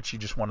him how much you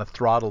just want to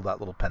throttle that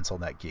little pencil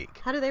neck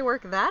geek. How do they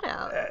work that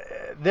out?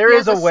 There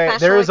is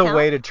a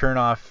way to turn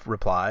off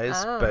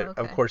replies, but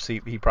okay. Of course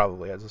he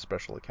probably has a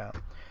special account.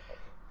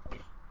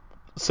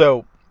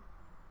 So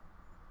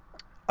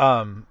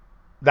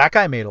that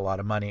guy made a lot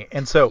of money.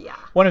 And so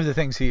one of the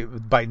things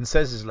Biden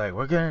says is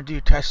we're going to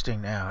do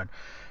testing now, and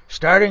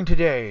starting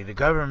today the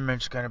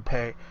government's going to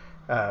pay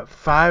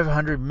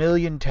 500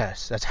 million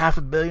tests. That's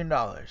 $500 million.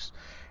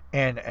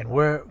 And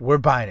we're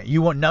buying it.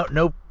 You want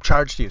no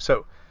charge to you.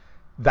 So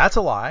that's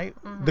a lie.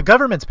 The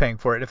government's paying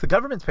for it. If the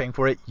government's paying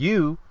for it,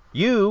 you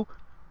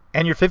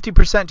and your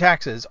 50%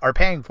 taxes are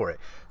paying for it.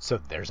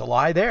 So there's a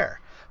lie there.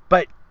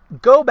 But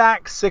go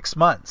back 6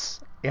 months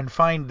and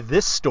find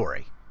this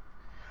story.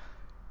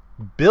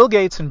 Bill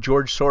Gates and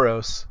George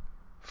Soros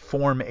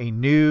form a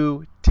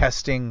new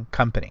testing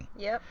company.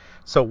 Yep.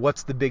 So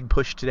what's the big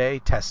push today?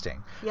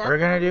 Testing. Yep. We're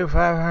going to do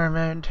 500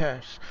 million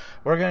tests.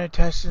 We're going to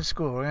test in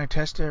school. We're going to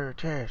test every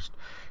test.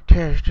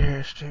 Test.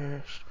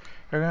 We're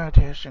going to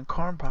test in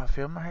corn pot.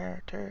 Feel my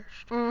hair.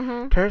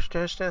 Test.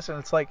 Test. And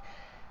it's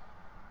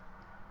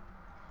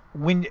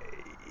when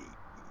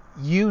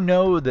you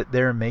know that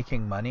they're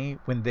making money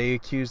when they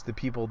accuse the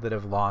people that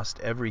have lost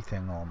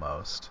everything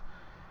almost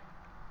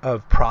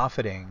of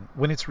profiting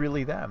when it's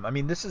really them. I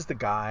mean, this is the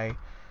guy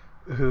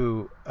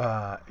who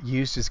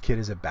used his kid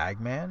as a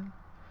bagman,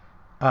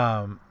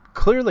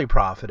 clearly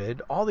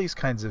profited, all these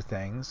kinds of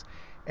things,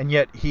 and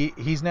yet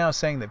he's now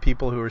saying that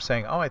people who are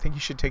saying, oh, I think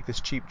you should take this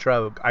cheap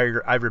drug,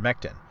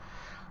 ivermectin.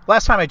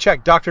 Last time I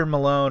checked, Dr.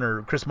 Malone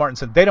or Chris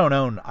Martenson, they don't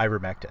own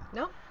ivermectin.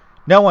 Nope.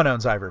 No one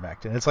owns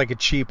ivermectin. It's like a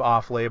cheap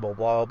off-label,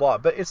 blah, blah, blah,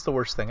 but it's the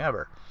worst thing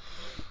ever.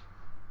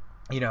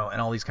 And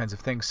all these kinds of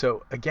things.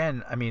 So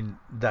again, I mean,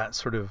 that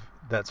sort of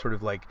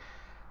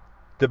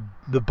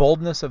the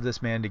boldness of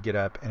this man to get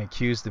up and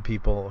accuse the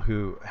people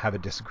who have a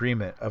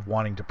disagreement of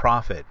wanting to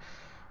profit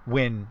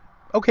when,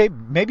 okay,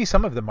 maybe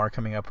some of them are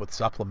coming up with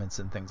supplements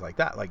and things like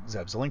that. Like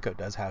Zev Zelenko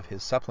does have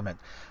his supplement.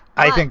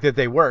 But I think that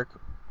they work.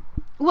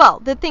 Well,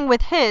 the thing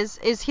with his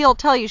is he'll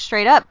tell you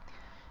straight up,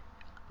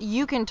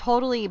 you can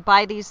totally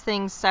buy these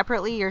things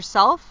separately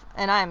yourself,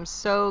 and I'm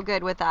so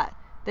good with that.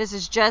 This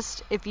is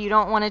just if you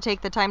don't want to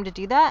take the time to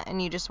do that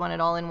and you just want it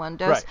all in one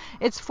dose. Right.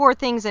 It's 4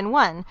 things in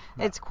one.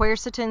 Yeah. It's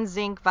quercetin,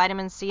 zinc,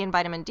 vitamin C, and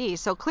vitamin D.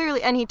 So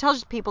clearly, and he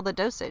tells people the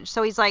dosage.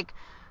 So he's like,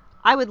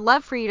 I would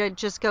love for you to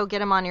just go get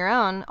them on your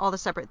own, all the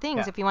separate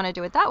things, if you want to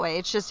do it that way.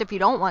 It's just if you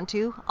don't want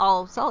to,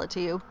 I'll sell it to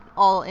you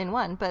all in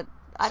one. But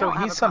I don't have a problem with that.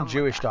 So he's some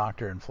Jewish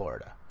doctor in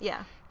Florida.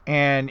 Yeah.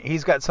 And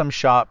he's got some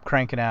shop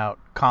cranking out,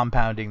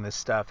 compounding this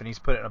stuff, and he's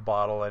put it in a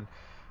bottle, and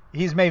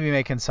he's maybe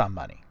making some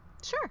money.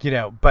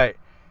 Sure. But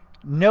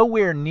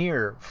nowhere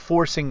near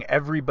forcing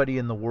everybody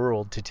in the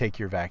world to take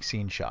your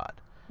vaccine shot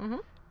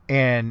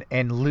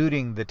and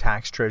looting the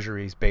tax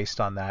treasuries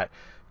based on that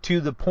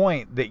to the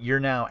point that you're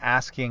now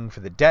asking for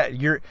the debt.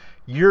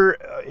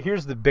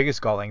 Here's the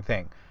biggest galling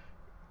thing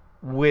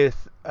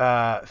with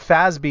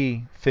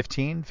FASB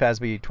 15,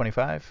 FASB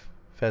 25,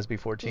 FASB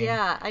 14.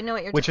 Yeah, I know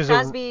what you're which talking.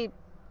 is FASB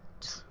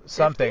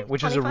 50,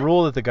 which is a 25?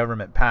 rule that the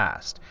government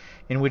passed,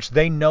 in which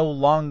they no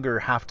longer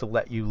have to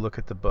let you look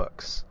at the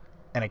books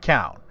and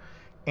account.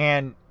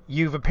 And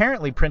you've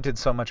apparently printed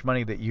so much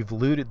money that you've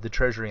looted the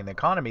treasury and the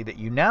economy that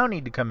you now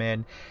need to come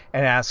in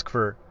and ask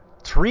for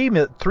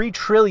 $3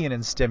 trillion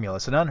in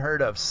stimulus, an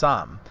unheard of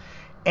sum,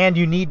 and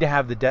you need to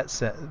have the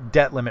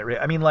debt limit.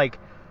 I mean, like,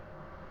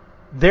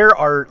 there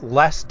are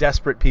less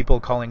desperate people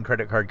calling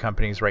credit card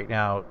companies right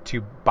now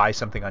to buy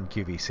something on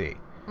QVC.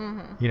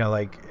 Mm-hmm. You know,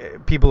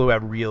 like people who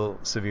have real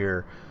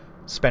severe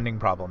spending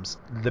problems.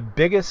 The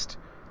biggest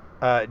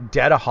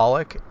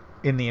debtaholic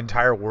in the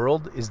entire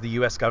world is the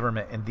U.S.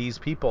 government and these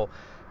people.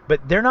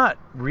 But they're not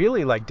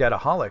really like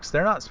debtaholics.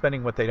 They're not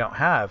spending what they don't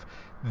have.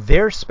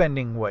 They're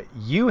spending what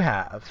you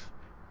have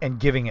and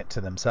giving it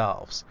to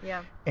themselves.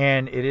 Yeah.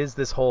 And it is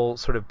this whole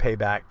sort of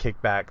payback,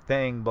 kickback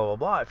thing, blah, blah,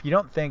 blah. If you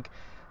don't think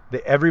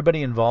that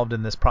everybody involved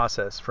in this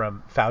process,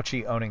 from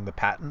Fauci owning the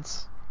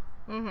patents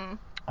Mm-hmm.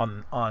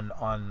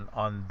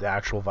 on the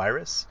actual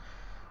virus,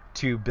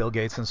 to Bill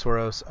Gates and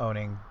Soros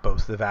owning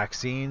both the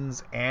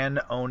vaccines and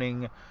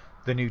owning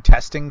the new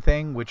testing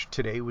thing, which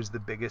today was the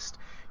biggest,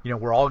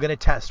 we're all going to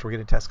test. We're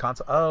going to test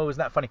console. Oh, isn't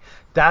that funny?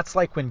 That's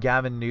like when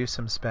Gavin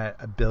Newsom spent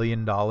 $1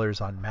 billion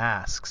on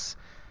masks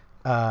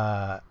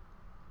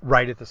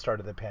right at the start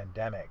of the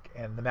pandemic,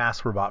 and the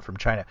masks were bought from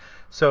China.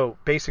 So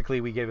basically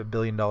we gave $1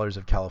 billion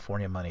of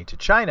California money to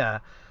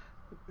China,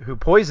 who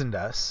poisoned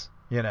us,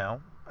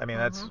 I mean,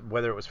 that's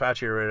whether it was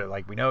Fauci or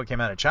like, we know it came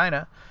out of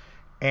China.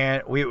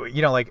 And we,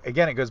 like,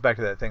 again, it goes back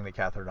to that thing that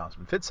Catherine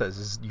Osman Fitz says,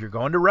 is you're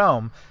going to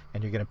Rome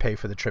and you're going to pay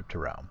for the trip to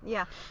Rome.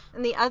 Yeah.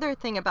 And the other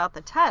thing about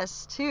the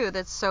tests, too,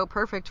 that's so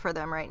perfect for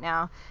them right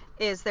now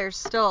is there's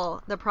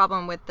still the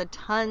problem with the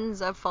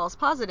tons of false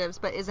positives,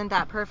 but isn't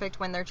that perfect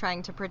when they're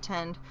trying to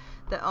pretend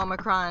that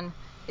Omicron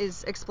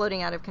is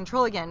exploding out of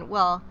control again?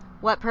 Well,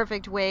 what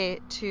perfect way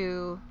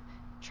to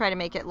try to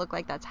make it look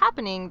like that's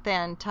happening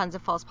than tons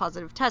of false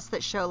positive tests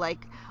that show,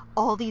 like,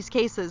 all these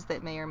cases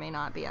that may or may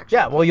not be actually.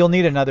 Yeah, well, you'll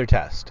need another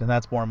test, and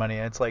that's more money.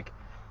 And it's like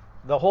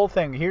the whole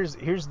thing. Here's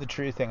the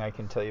true thing I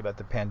can tell you about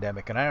the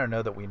pandemic, and I don't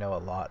know that we know a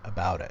lot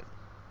about it.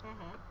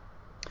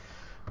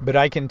 But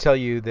I can tell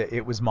you that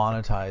it was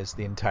monetized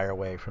the entire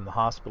way, from the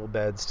hospital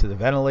beds to the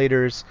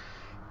ventilators.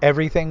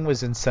 Everything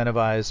was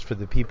incentivized for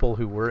the people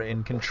who were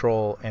in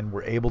control and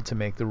were able to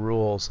make the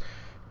rules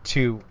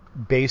to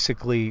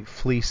basically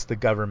fleece the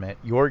government,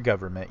 your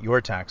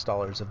tax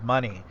dollars of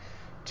money,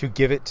 to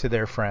give it to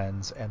their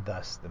friends and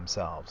thus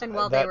themselves. And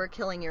while they were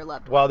killing your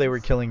loved ones. While they were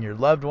killing your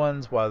loved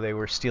ones, while they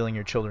were stealing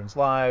your children's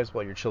lives,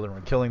 while your children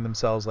were killing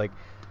themselves. Like,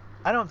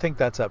 I don't think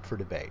that's up for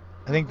debate.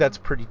 I think that's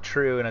pretty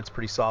true, and it's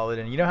pretty solid.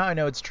 And you know how I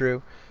know it's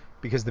true?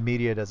 Because the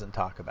media doesn't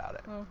talk about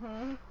it.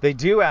 They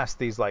do ask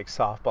these like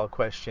softball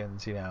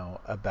questions,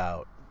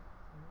 about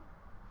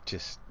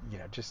just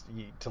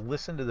to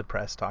listen to the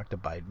press talk to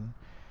Biden.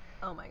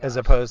 Oh my gosh. As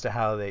opposed to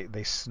how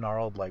they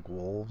snarled like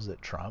wolves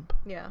at Trump.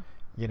 Yeah.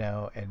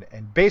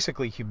 And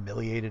basically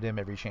humiliated him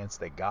every chance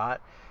they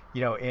got,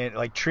 and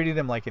like treated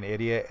him like an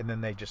idiot. And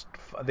then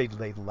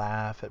they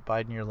laugh at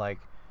Biden. You're like,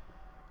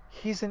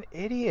 he's an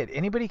idiot.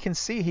 Anybody can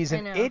see he's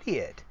an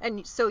idiot.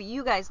 And so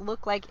you guys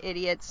look like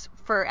idiots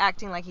for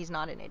acting like he's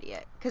not an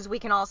idiot, because we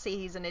can all see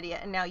he's an idiot,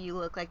 and now you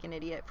look like an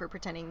idiot for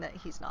pretending that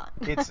he's not.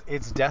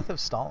 It's death of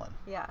Stalin.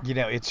 Yeah.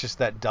 It's just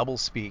that double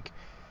speak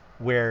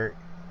where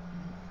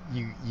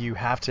you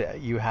have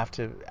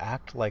to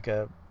act like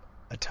a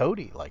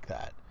toady like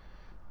that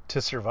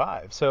to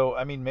survive. So,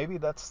 I mean, maybe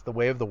that's the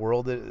way of the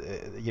world.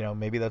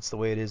 Maybe that's the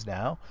way it is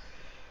now.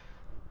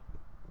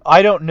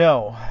 I don't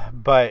know,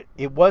 but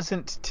it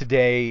wasn't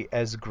today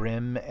as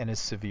grim and as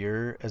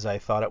severe as I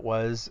thought it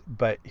was.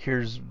 But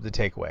here's the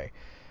takeaway.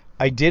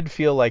 I did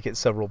feel like at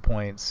several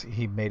points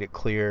he made it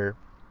clear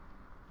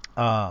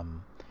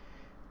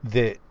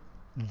that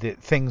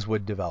things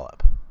would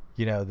develop.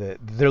 That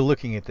they're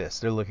looking at this,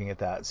 they're looking at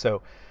that.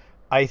 So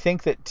I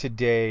think that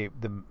today,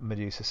 the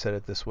Medusa said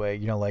it this way,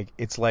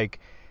 it's like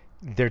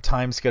their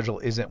time schedule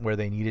isn't where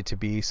they need it to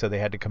be, so they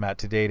had to come out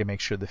today to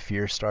make sure the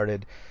fear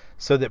started,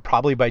 so that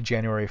probably by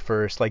January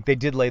 1st, like they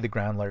did lay the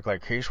groundwork,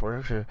 like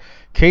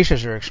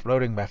cases are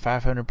exploding by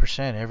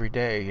 500% every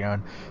day,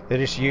 and they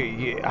just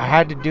I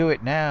had to do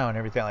it now and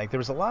everything. Like there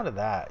was a lot of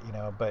that,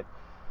 but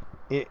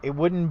it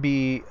wouldn't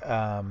be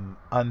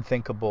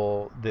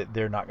unthinkable that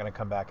they're not going to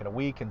come back in a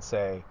week and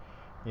say,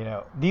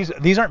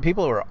 these aren't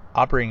people who are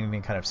operating in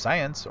any kind of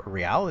science or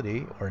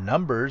reality or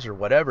numbers or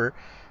whatever.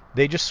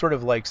 They just sort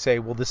of like say,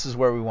 well, this is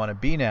where we want to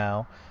be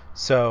now.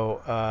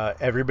 So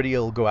everybody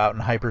will go out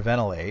and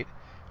hyperventilate,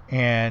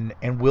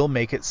 and we'll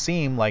make it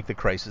seem like the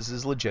crisis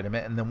is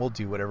legitimate, and then we'll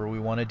do whatever we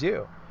want to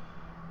do.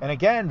 And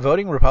again,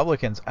 voting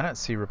Republicans, I don't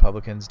see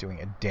Republicans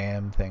doing a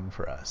damn thing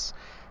for us.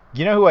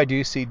 You know who I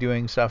do see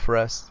doing stuff for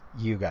us?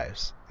 You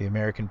guys, the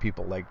American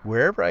people. Like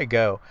wherever I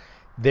go,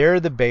 They're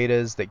the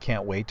betas that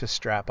can't wait to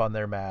strap on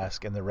their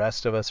mask, and the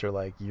rest of us are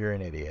like, you're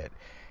an idiot.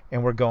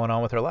 And we're going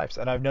on with our lives.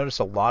 And I've noticed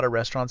a lot of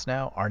restaurants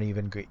now aren't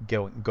even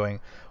going,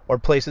 or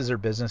places or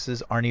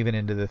businesses aren't even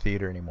into the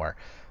theater anymore.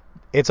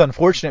 It's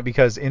unfortunate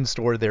because in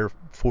store they're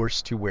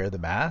forced to wear the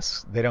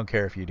masks. They don't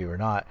care if you do or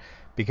not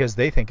because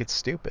they think it's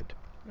stupid.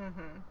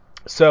 Mm-hmm.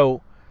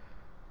 So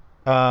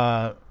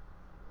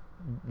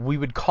we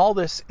would call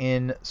this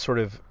in sort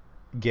of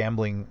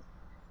gambling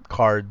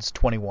cards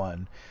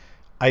 21.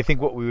 I think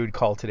what we would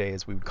call today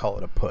is we would call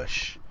it a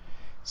push.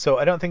 So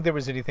I don't think there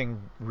was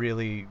anything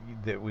really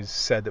that was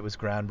said that was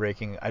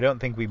groundbreaking. I don't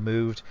think we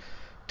moved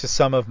to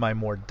some of my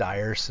more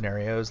dire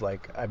scenarios.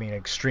 Like, I mean,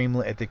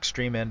 extremely at the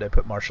extreme end, I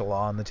put martial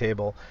law on the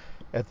table.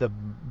 At the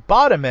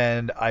bottom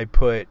end, I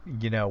put,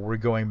 we're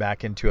going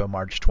back into a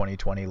March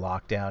 2020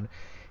 lockdown.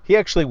 He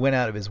actually went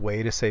out of his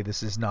way to say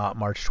this is not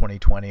March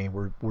 2020.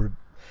 We're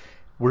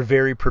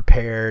very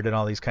prepared and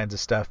all these kinds of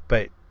stuff.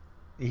 But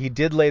he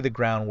did lay the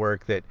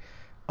groundwork that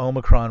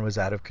Omicron was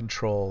out of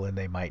control and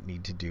they might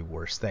need to do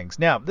worse things.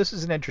 Now, this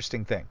is an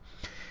interesting thing.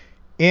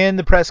 In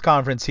the press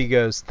conference, he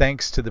goes,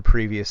 thanks to the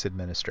previous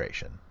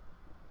administration.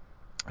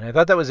 And I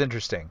thought that was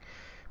interesting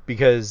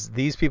because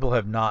these people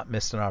have not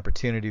missed an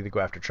opportunity to go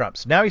after Trump.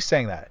 So now he's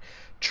saying that.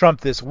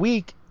 Trump this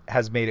week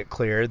has made it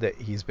clear that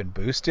he's been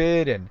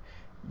boosted and,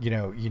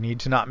 you need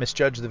to not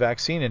misjudge the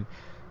vaccine. And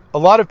a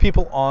lot of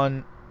people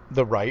on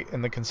the right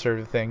and the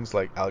conservative things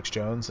like Alex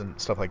Jones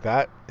and stuff like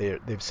that,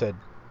 they've said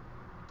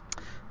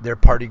they're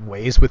parting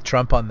ways with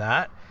Trump on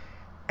that.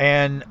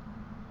 And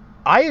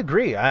I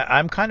agree.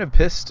 I'm kind of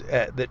pissed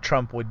that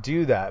Trump would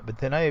do that, but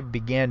then I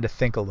began to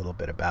think a little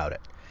bit about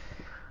it.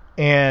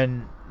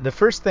 And the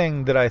first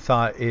thing that I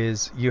thought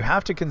is you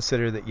have to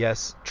consider that,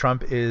 yes,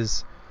 Trump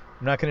is,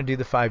 I'm not going to do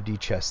the 5D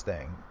chess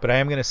thing, but I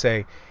am going to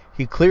say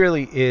he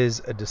clearly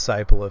is a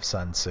disciple of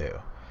Sun Tzu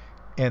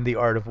and the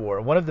art of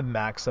war. One of the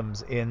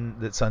maxims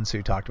that Sun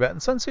Tzu talked about,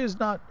 and Sun Tzu is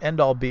not end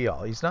all be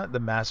all. He's not the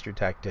master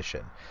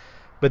tactician.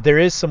 But there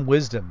is some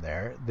wisdom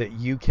there that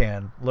you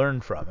can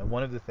learn from. And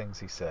one of the things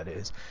he said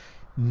is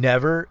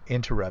never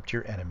interrupt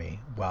your enemy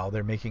while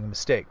they're making a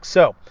mistake.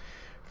 So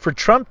for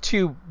Trump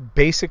to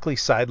basically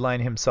sideline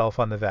himself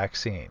on the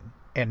vaccine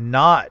and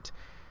not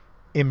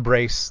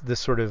embrace this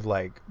sort of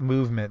like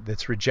movement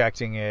that's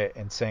rejecting it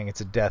and saying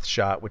it's a death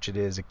shot, which it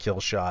is, a kill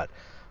shot,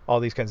 all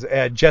these kinds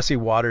of... Jesse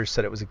Waters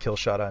said it was a kill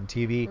shot on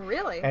TV.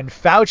 Really? And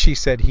Fauci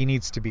said he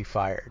needs to be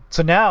fired.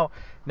 So now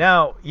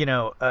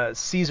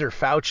Caesar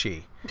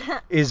Fauci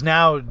is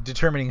now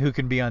determining who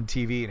can be on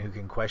TV and who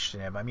can question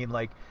him. I mean,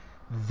 like,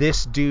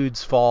 this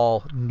dude's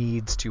fall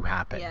needs to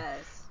happen.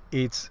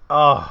 Yes.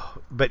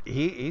 But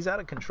he's out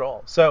of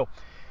control. So,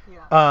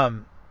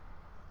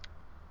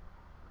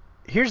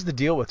 here's the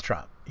deal with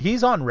Trump.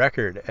 He's on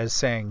record as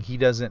saying he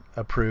doesn't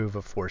approve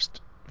of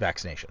forced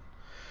vaccination.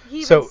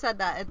 He even said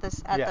that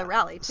at the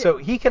rally, too. So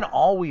he can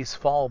always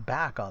fall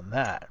back on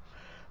that.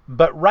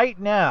 But right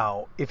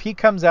now, if he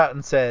comes out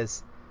and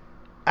says,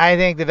 I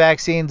think the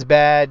vaccine's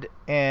bad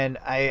and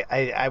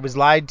I was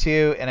lied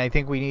to and I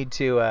think we need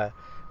to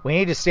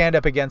stand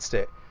up against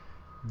it,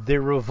 the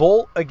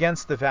revolt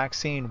against the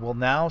vaccine will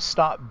now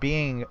stop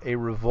being a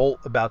revolt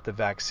about the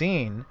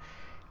vaccine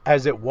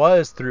as it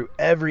was through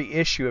every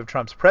issue of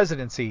Trump's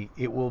presidency.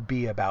 It will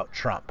be about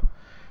Trump.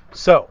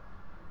 So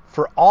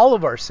for all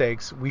of our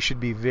sakes, we should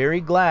be very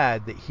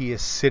glad that he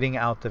is sitting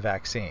out the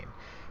vaccine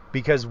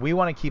because we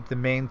want to keep the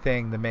main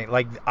thing,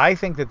 like, I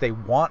think that they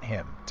want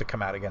him to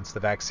come out against the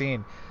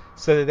vaccine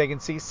so that they can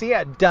see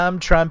how dumb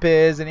Trump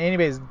is and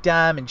anybody's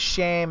dumb and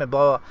shame and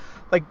blah, blah.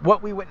 Like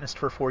what we witnessed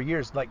for 4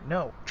 years. Like,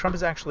 no, Trump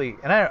is actually,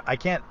 and I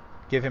can't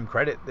give him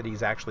credit that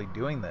he's actually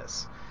doing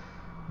this,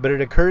 but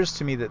it occurs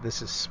to me that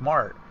this is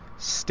smart.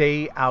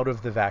 Stay out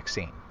of the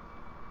vaccine.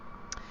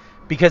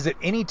 Because at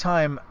any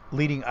time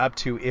leading up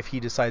to if he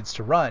decides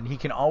to run, he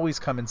can always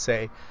come and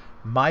say,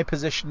 my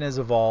position has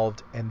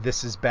evolved and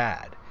this is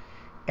bad.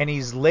 And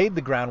he's laid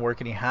the groundwork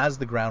and he has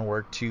the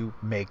groundwork to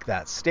make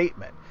that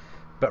statement.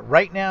 But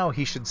right now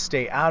he should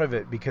stay out of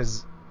it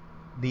because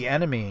the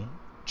enemy,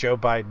 Joe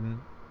Biden,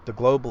 the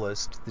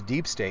globalist, the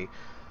deep state,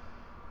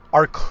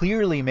 are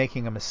clearly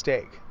making a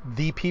mistake.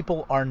 The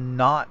people are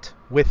not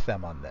with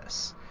them on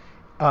this.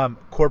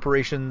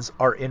 Corporations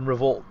are in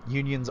revolt.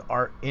 Unions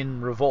are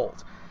in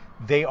revolt.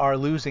 They are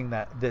losing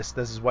this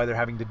is why they're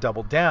having to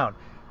double down.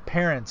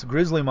 Parents,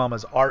 grizzly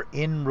mamas are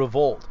in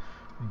revolt.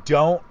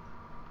 Don't,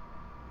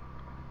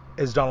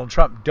 as Donald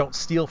Trump, don't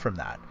steal from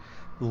that.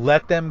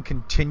 Let them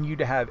continue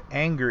to have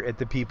anger at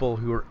the people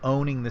who are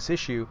owning this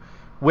issue,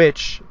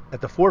 which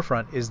at the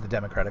forefront is the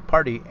Democratic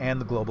Party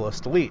and the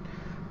globalist elite.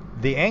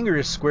 The anger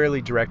is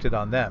squarely directed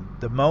on them.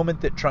 The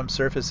moment that Trump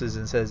surfaces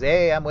and says,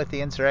 hey, I'm with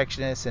the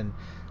insurrectionists and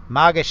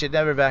MAGA should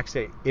never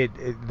vaccinate,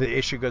 the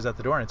issue goes out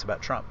the door and it's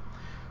about Trump.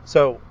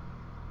 So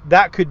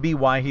that could be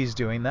why he's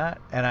doing that,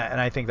 and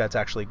I think that's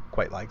actually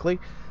quite likely,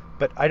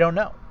 but I don't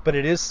know. But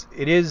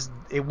it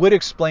would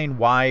explain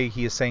why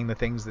he is saying the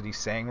things that he's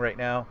saying right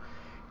now,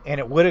 and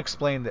it would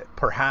explain that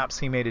perhaps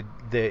he made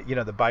the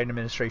Biden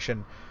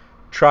administration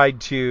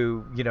tried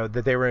to,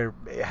 that they were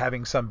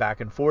having some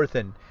back and forth,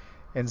 and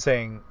and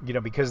saying,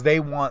 because they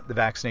want the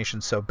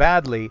vaccination so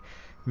badly,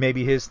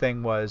 maybe his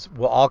thing was,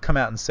 well, I'll come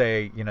out and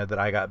say, that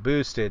I got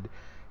boosted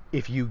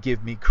if you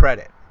give me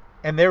credit.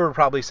 And they were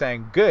probably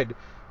saying, good,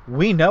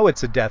 we know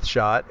it's a death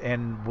shot,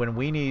 and when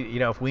we need,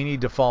 if we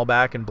need to fall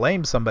back and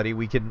blame somebody,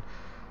 we can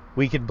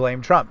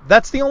blame Trump.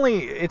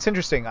 It's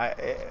interesting.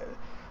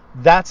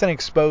 That's an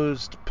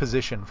exposed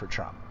position for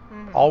Trump.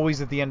 Mm-hmm.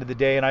 Always at the end of the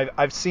day, and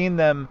I've seen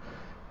them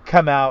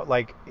come out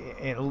like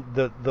in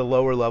the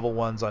lower level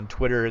ones on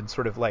Twitter and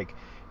sort of like,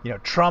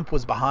 Trump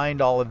was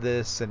behind all of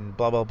this and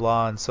blah blah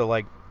blah, and so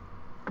like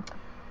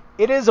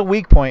it is a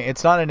weak point.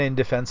 It's not an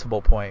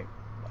indefensible point.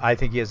 I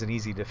think he has an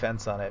easy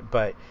defense on it,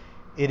 but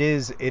it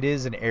is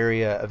an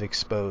area of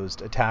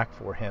exposed attack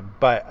for him.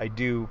 But I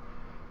do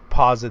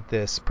posit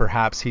this,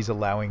 perhaps he's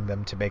allowing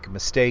them to make a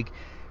mistake,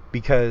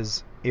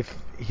 because if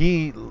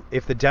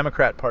the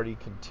Democrat Party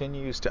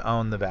continues to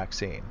own the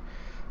vaccine,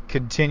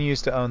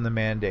 continues to own the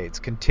mandates,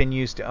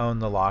 continues to own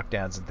the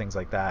lockdowns and things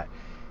like that,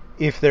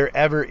 if there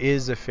ever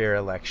is a fair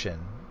election,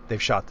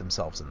 they've shot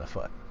themselves in the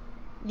foot.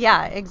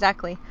 Yeah,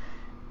 exactly.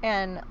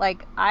 And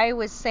like I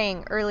was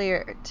saying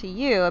earlier to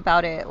you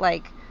about it,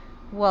 like,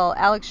 well,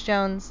 Alex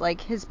Jones,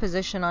 like his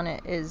position on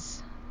it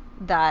is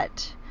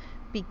that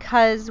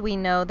because we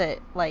know that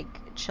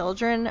like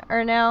children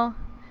are now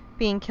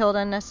being killed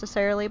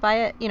unnecessarily by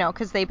it,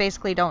 because they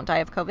basically don't die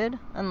of COVID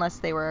unless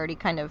they were already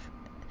kind of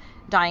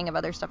dying of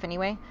other stuff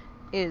anyway,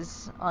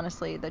 is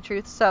honestly the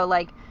truth. So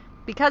like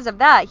because of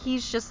that,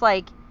 he's just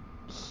like,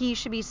 he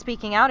should be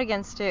speaking out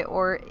against it,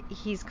 or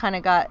he's kind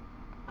of got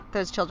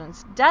those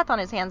children's death on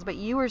his hands. But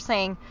you were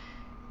saying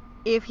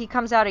if he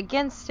comes out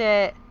against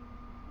it,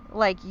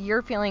 like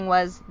your feeling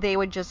was they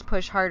would just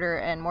push harder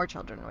and more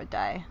children would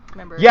die.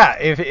 Remember? Yeah,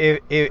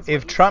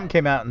 if Trump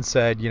came out and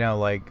said,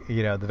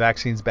 the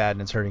vaccine's bad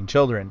and it's hurting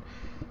children,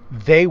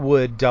 they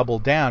would double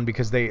down,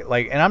 because they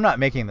like, and I'm not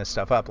making this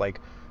stuff up, like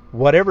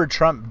whatever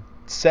Trump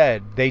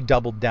said, they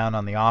doubled down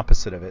on the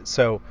opposite of it.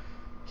 So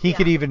he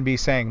could even be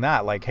saying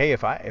that, like, hey,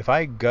 if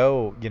I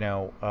go,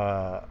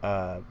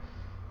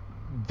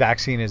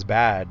 vaccine is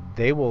bad,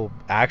 they will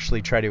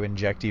actually try to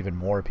inject even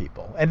more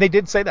people. And they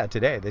did say that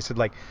today. They said,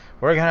 like,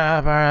 we're going to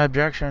have our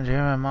objections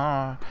even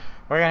more.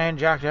 We're going to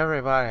inject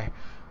everybody.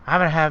 I'm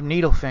going to have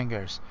needle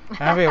fingers.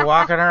 I'm going to be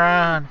walking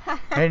around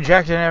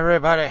injecting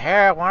everybody.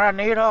 Here, want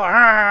a needle?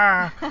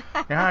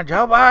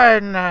 Joe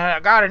Biden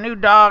got a new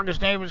dog.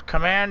 His name is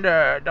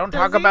Commander. Don't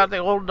talk about the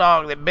old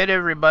dog that bit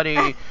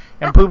everybody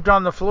and pooped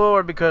on the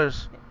floor,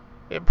 because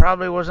it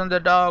probably wasn't the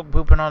dog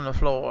pooping on the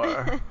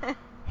floor.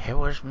 It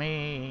was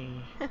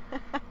me,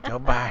 Joe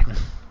Biden,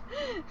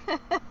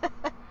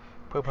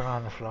 pooping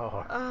on the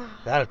floor.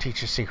 That'll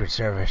teach the Secret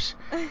Service.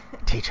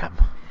 Teach them.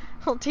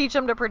 We'll teach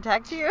them to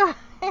protect you?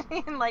 I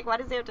mean, like, why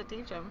does he have to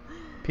teach them?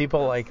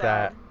 People like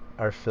that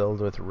are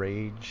filled with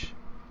rage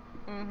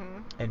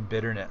and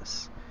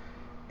bitterness.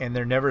 And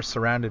they're never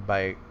surrounded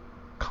by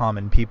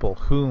common people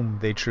whom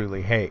they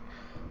truly hate.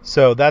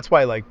 So that's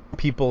why, like,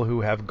 people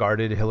who have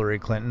guarded Hillary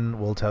Clinton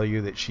will tell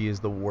you that she is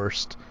the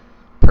worst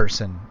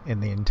person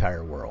in the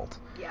entire world.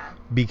 Yeah.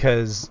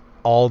 Because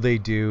all they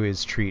do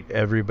is treat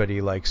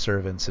everybody like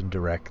servants and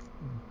direct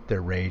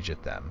their rage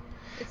at them.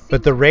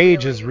 But the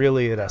rage is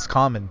really at us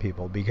common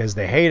people, because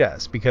they hate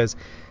us, because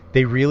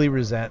they really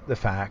resent the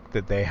fact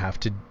that they have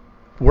to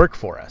work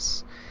for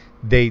us.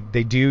 They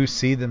do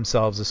see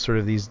themselves as sort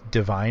of these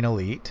divine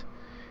elite,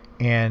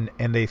 and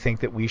they think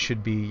that we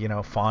should be,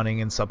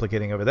 fawning and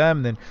supplicating over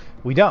them. Then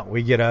we don't.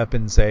 We get up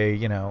and say,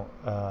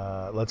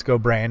 let's go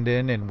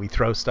Brandon, and we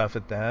throw stuff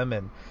at them,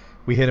 and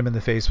we hit them in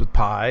the face with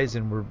pies,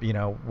 and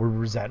we're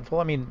resentful.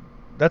 I mean,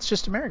 that's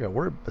just America.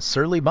 We're a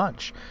surly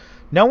bunch.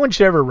 No one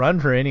should ever run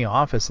for any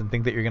office and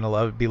think that you're going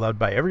to be loved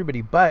by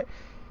everybody, but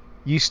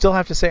you still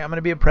have to say, I'm going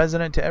to be a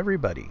president to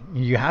everybody.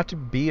 You have to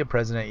be a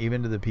president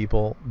even to the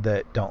people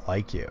that don't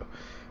like you.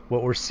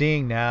 What we're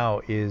seeing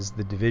now is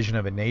the division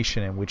of a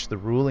nation in which the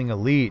ruling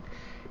elite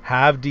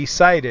have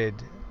decided,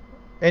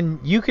 and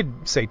you could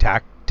say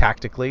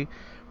tactically,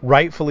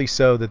 rightfully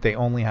so, that they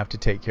only have to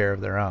take care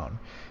of their own.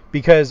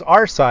 Because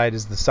our side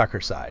is the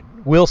sucker side.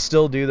 We'll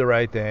still do the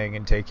right thing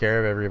and take care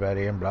of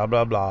everybody and blah,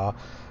 blah, blah.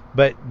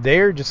 But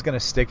they're just going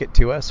to stick it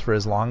to us for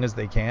as long as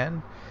they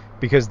can,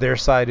 because their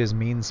side is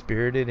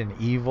mean-spirited and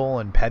evil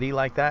and petty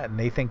like that, and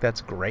they think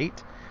that's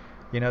great.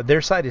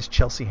 Their side is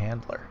Chelsea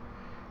Handler.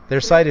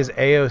 Their side is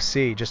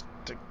AOC, just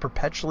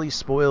perpetually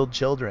spoiled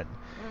children.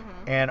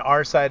 Mm-hmm. And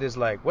our side is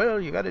like, well,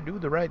 you got to do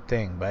the right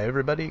thing by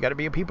everybody. You got to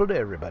be a people to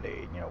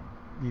everybody.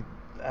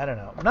 I don't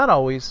know. Not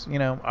always.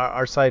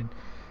 Our side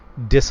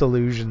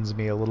disillusions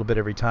me a little bit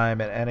every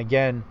time. And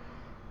again,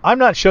 I'm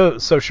not so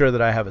sure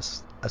that I have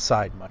a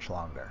side much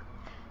longer.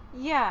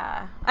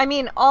 Yeah. I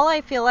mean, all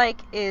I feel like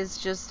is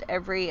just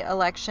every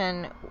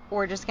election,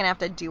 we're just going to have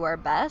to do our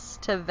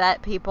best to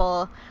vet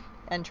people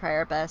and try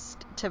our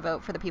best to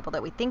vote for the people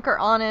that we think are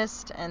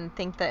honest and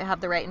think that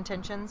have the right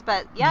intentions.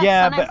 But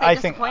sometimes but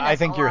I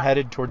think you're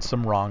headed towards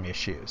some wrong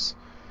issues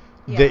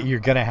that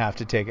you're going to have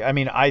to take. I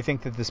mean, I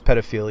think that this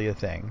pedophilia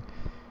thing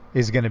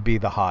is going to be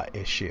the hot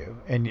issue,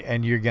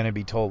 and you're going to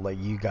be told like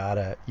you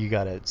gotta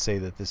say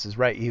that this is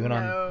right, even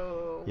on. No.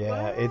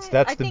 Yeah, What?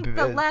 that's I think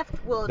the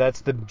left will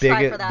that's the try for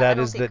biggest. that. I That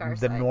don't is think our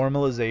the side.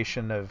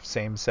 normalization of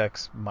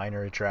same-sex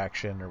minor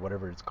attraction or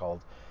whatever it's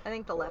called. I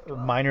think the left will.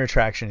 Minor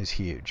attraction is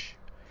huge.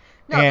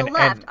 No, the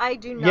left. I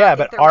do not yeah,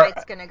 think but the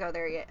right's going to go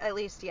there yet, at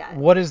least yet.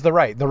 What is the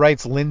right? The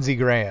right's Lindsey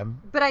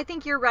Graham. But I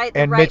think you're right. The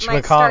and right Mitch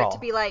might McConnell. start to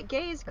be like,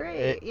 gay is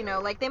great.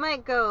 Like they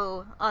might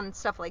go on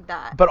stuff like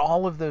that. But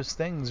all of those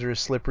things are a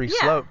slippery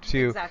slope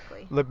to.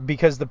 Exactly.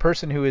 Because the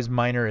person who is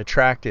minor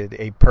attracted,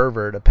 a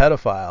pervert, a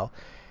pedophile,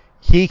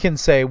 he can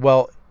say,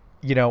 well,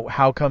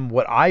 how come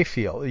what I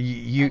feel?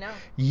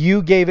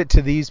 You gave it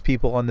to these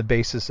people on the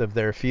basis of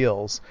their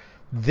feels.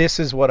 This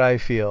is what I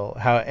feel.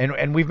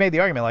 And we've made the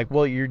argument like,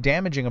 well, you're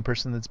damaging a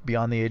person that's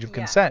beyond the age of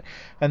consent.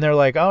 And they're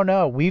like, oh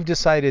no, we've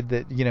decided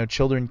that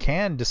children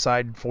can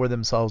decide for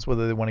themselves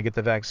whether they want to get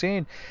the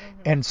vaccine,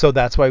 and so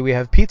that's why we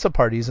have pizza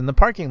parties in the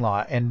parking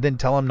lot, and then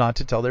tell them not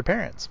to tell their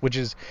parents, which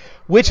is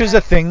a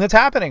thing that's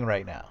happening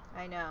right now.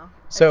 I know.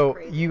 So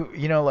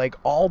like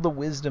all the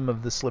wisdom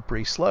of the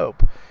slippery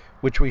slope,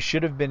 which we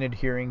should have been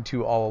adhering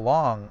to all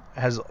along,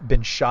 has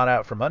been shot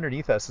out from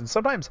underneath us. And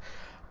sometimes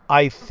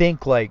I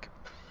think like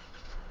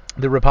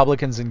the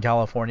Republicans in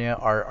California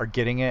are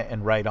getting it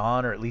and right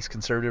on, or at least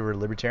conservative or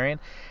libertarian.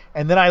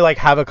 And then I like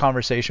have a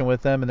conversation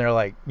with them and they're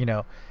like,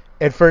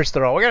 at first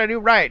they're all, we got to do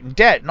right and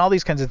debt and all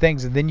these kinds of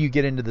things. And then you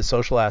get into the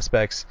social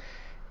aspects,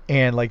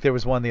 and like there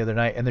was one the other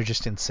night and they're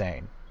just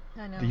insane.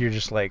 I know. You're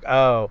just like,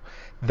 oh,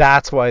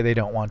 that's why they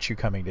don't want you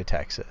coming to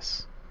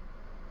Texas.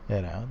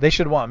 They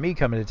should want me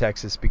coming to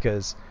Texas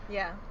because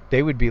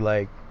they would be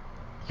like,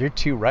 you're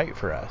too right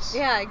for us.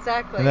 Yeah,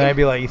 exactly. And then I'd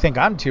be like, you think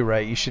I'm too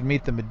right? You should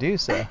meet the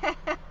Medusa.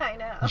 I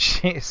know.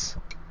 She's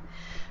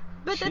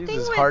as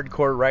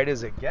hardcore right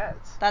as it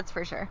gets. That's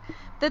for sure.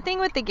 The thing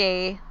with the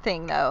gay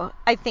thing, though,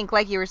 I think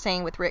like you were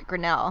saying with Rick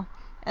Grinnell,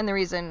 and the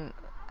reason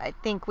I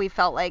think we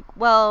felt like,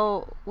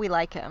 well, we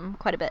like him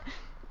quite a bit,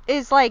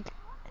 is like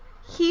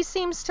he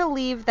seems to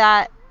leave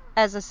that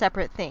as a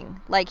separate thing.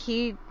 Like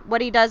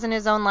what he does in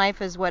his own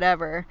life is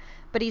whatever,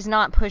 but he's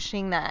not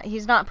pushing that.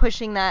 He's not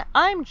pushing that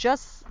I'm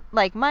just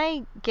like,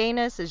 my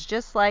gayness is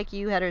just like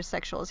you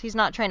heterosexuals. He's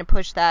not trying to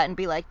push that and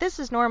be like, this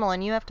is normal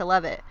and you have to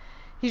love it.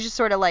 He just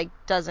sort of like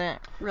doesn't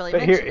really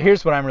mention it.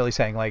 Here's what I'm really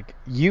saying. Like,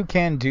 you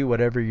can do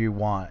whatever you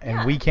want,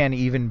 and we can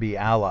even be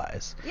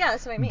allies. Yeah,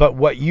 that's what I mean. But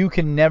what you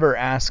can never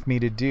ask me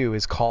to do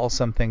is call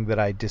something that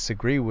I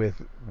disagree with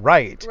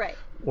right.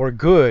 Or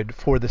good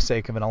for the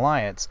sake of an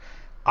alliance.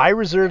 I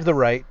reserve the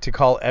right to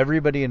call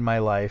everybody in my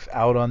life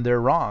out on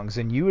their wrongs,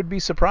 and you would be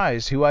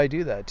surprised who I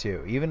do that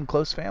to, even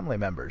close family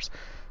members.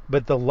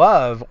 But the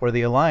love or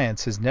the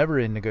alliance is never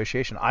in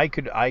negotiation. I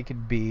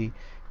could be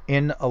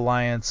in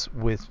alliance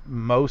with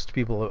most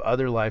people of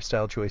other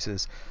lifestyle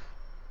choices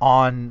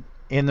in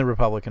the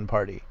Republican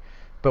Party.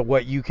 But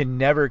what you can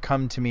never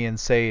come to me and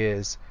say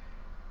is,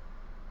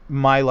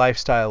 my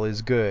lifestyle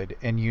is good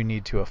and you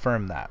need to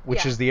affirm that,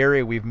 which is the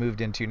area we've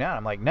moved into now.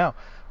 I'm like, no,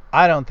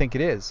 I don't think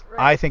it is.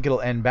 I think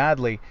it'll end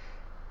badly.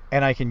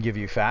 And I can give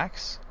you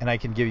facts, and I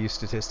can give you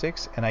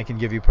statistics, and I can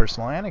give you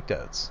personal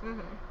anecdotes.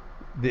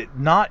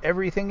 Not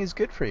everything is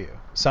good for you.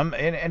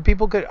 And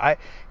people could, and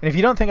if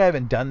you don't think I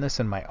haven't done this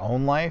in my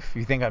own life,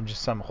 you think I'm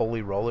just some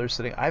holy roller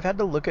sitting, I've had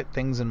to look at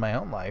things in my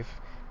own life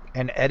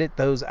and edit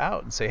those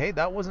out and say, hey,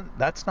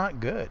 that's not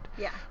good.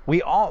 Yeah.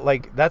 We all,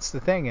 like, that's the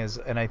thing is,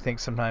 and I think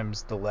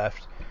sometimes the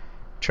left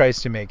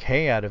tries to make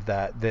hay out of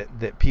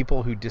that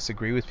people who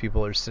disagree with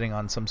people are sitting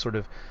on some sort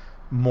of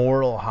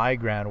moral high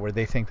ground where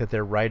they think that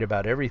they're right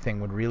about everything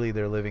when really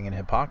they're living in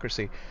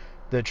hypocrisy.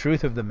 The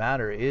truth of the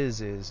matter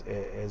is,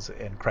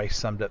 and Christ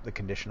summed up the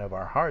condition of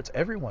our hearts,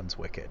 everyone's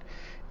wicked.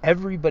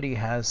 Everybody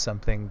has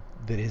something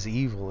that is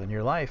evil in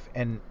your life,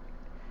 and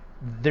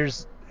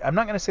I'm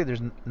not going to say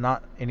there's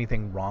not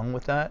anything wrong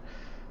with that.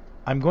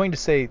 I'm going to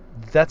say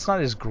that's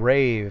not as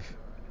grave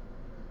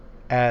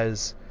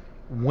as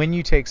when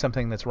you take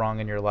something that's wrong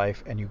in your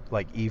life and you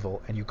like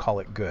evil and you call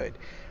it good.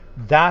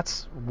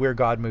 That's where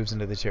God moves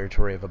into the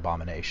territory of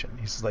abomination.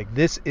 He's like,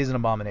 this is an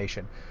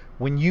abomination.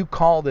 When you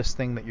call this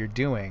thing that you're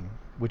doing,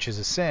 which is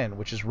a sin,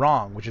 which is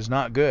wrong, which is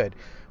not good,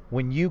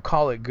 when you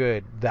call it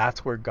good,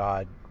 that's where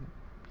God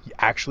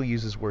actually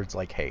uses words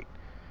like hate.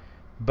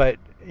 But,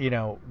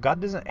 God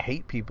doesn't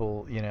hate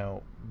people,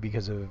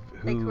 because of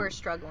who are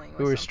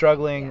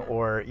struggling.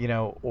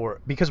 Or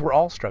because we're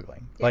all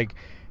struggling. Yeah. Like,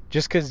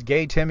 just because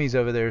gay Timmy's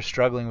over there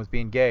struggling with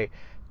being gay,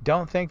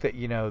 don't think that,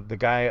 the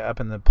guy up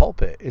in the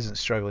pulpit isn't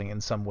struggling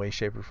in some way,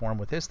 shape, or form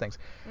with his things.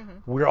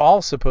 We're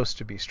all supposed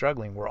to be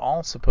struggling. We're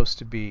all supposed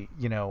to be,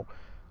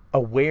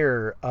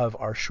 aware of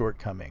our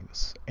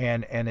shortcomings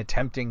and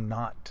attempting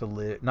not to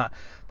live.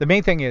 The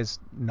main thing is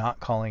not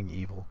calling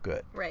evil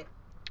good. Right.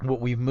 What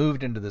we've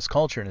moved into this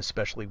culture, and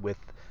especially with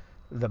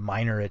the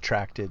minor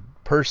attracted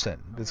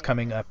person that's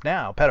coming up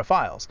now,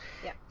 pedophiles,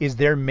 is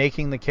they're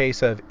making the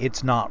case of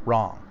it's not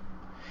wrong.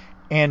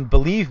 And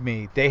believe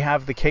me, they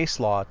have the case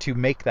law to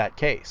make that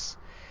case.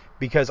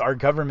 because our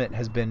government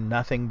has been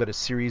nothing but a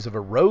series of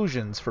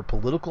erosions for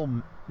political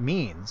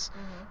means,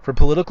 for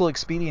political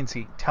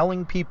expediency,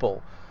 telling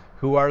people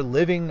who are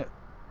living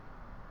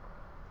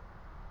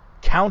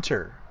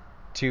counter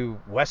to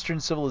Western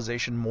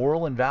civilization,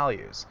 moral and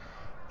values,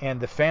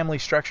 and the family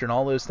structure and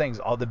all those things,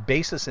 all the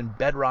basis and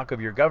bedrock of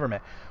your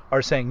government,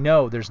 are saying,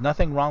 no, there's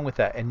nothing wrong with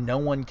that, and no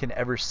one can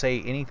ever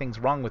say anything's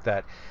wrong with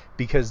that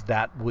because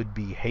that would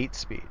be hate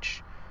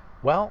speech.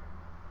 Well,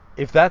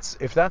 if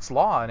that's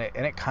law,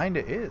 and it kind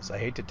of is, I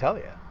hate to tell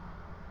you,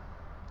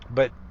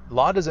 but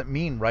law doesn't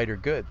mean right or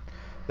good.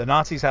 The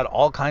Nazis had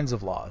all kinds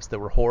of laws that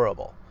were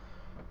horrible,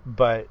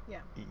 but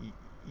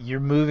you're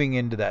moving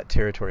into that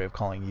territory of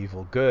calling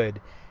evil good,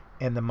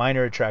 and the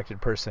minor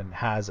attracted person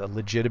has a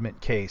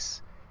legitimate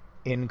case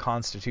in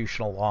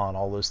constitutional law and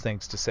all those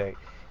things to say,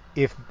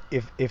 if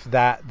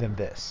that, then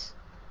this.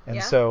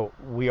 And so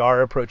we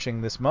are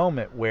approaching this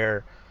moment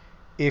where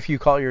if you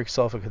call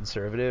yourself a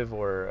conservative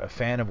or a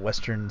fan of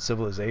Western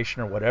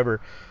civilization or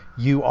whatever,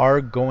 you are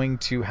going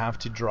to have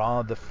to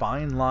draw the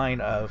fine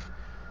line of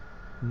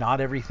not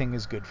everything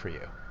is good for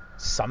you.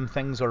 Some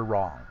things are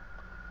wrong.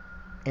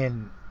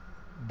 And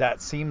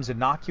that seems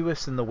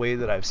innocuous in the way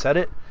that I've said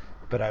it,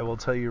 but I will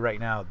tell you right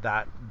now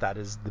that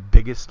is the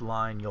biggest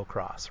line you'll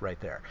cross right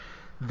there.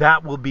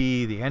 That will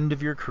be the end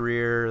of your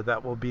career.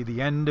 That will be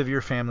the end of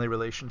your family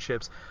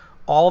relationships.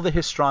 All the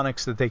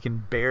histrionics that they can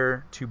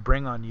bear to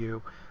bring on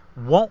you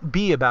won't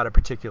be about a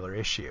particular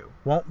issue,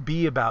 won't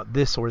be about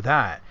this or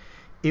that.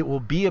 It will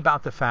be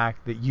about the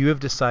fact that you have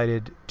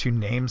decided to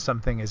name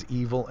something as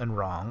evil and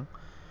wrong,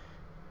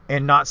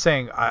 and not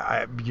saying,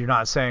 you're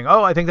not saying,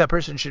 oh, I think that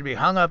person should be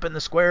hung up in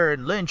the square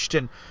and lynched,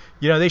 and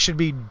they should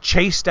be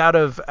chased out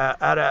of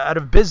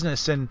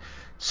business and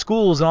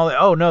schools and all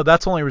that. Oh no,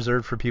 that's only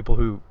reserved for people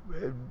who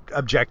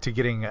object to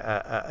getting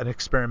an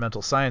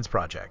experimental science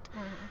project.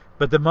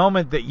 But the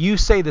moment that you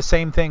say the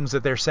same things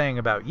that they're saying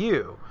about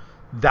you,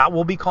 that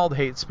will be called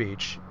hate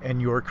speech,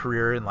 and your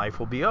career in life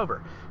will be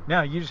over.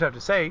 Now you just have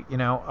to say,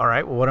 all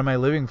right, well, what am I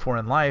living for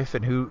in life,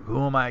 and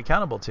who am I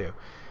accountable to?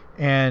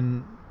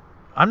 And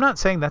I'm not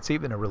saying that's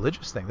even a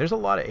religious thing. There's a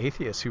lot of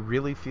atheists who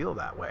really feel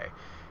that way,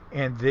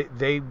 and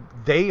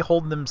they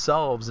hold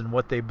themselves and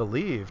what they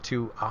believe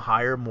to a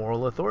higher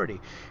moral authority,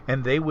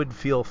 and they would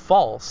feel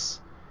false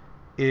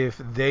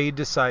if they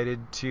decided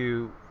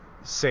to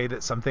say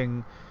that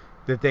something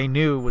that they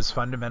knew was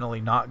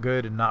fundamentally not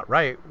good and not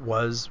right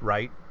was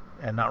right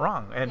and not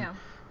wrong. And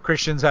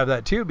Christians have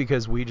that too,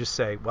 because we just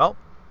say, well,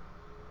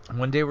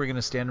 one day we're going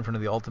to stand in front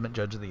of the ultimate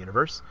judge of the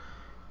universe,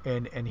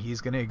 and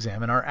he's going to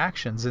examine our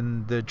actions.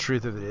 And the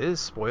truth of it is,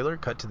 spoiler,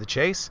 cut to the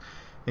chase,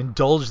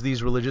 indulge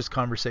these religious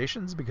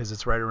conversations because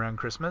it's right around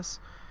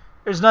Christmas.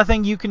 There's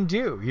nothing you can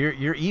do.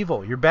 You're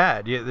evil. You're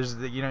bad.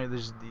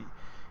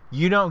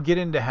 You don't get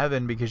into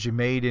heaven because you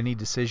made any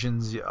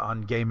decisions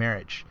on gay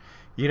marriage.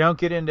 You don't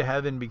get into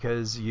heaven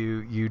because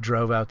you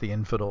drove out the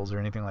infidels or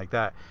anything like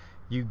that.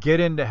 You get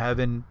into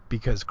heaven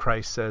because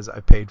Christ says, I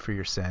paid for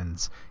your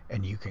sins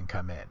and you can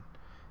come in.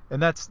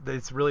 And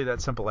it's really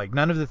that simple. Like,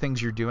 none of the things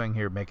you're doing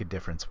here make a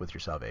difference with your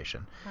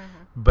salvation.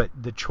 But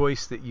the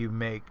choice that you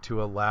make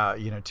to allow,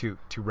 to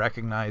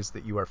recognize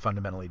that you are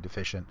fundamentally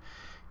deficient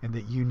and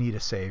that you need a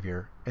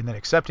savior, and then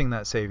accepting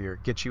that savior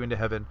gets you into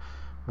heaven,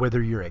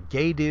 whether you're a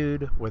gay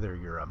dude, whether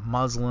you're a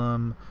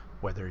Muslim,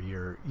 whether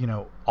you're,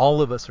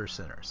 all of us are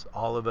sinners.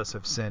 All of us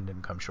have sinned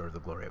and come short of the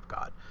glory of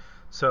God.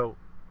 So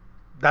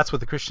that's what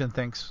the Christian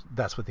thinks.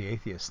 That's what the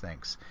atheist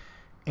thinks.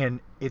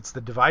 And it's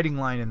the dividing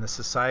line in the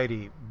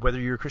society, whether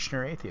you're a Christian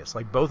or atheist.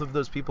 Like, both of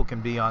those people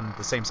can be on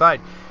the same side,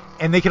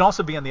 and they can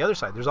also be on the other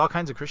side. There's all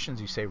kinds of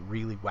Christians who say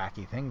really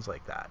wacky things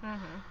like that.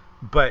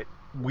 But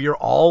we are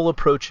all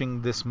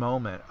approaching this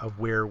moment of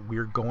where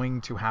we're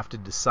going to have to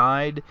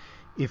decide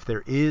if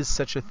there is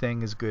such a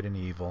thing as good and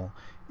evil,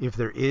 if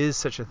there is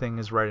such a thing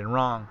as right and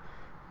wrong.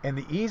 And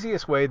the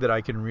easiest way that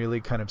I can really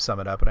kind of sum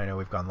it up, and I know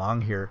we've gone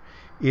long here,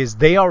 is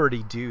they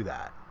already do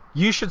that.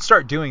 You should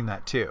start doing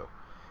that too.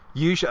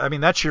 You should. I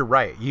mean, that's your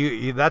right.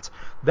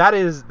 That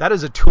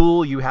is a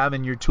tool you have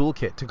in your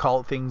toolkit to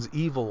call things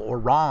evil or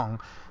wrong,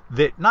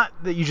 that not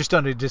that you just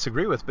don't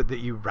disagree with, but that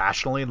you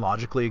rationally and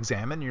logically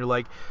examine. And you're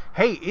like,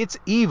 hey, it's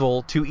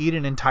evil to eat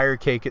an entire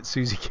cake at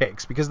Susie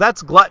Cakes because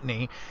that's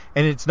gluttony,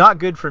 and it's not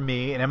good for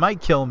me, and it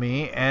might kill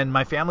me, and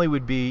my family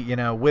would be,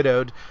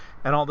 widowed,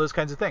 and all those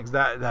kinds of things.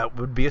 That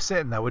would be a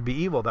sin. That would be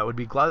evil. That would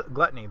be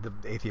gluttony. The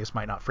atheist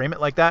might not frame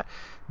it like that.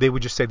 They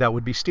would just say that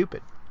would be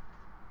stupid.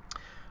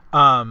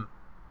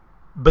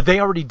 But they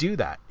already do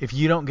that. If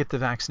you don't get the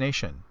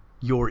vaccination,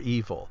 you're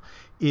evil.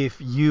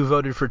 If you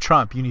voted for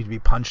Trump, you need to be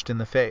punched in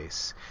the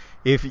face.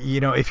 If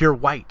you're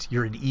white,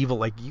 you're an evil.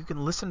 Like, you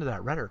can listen to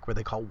that rhetoric where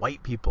they call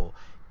white people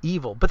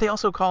evil, but they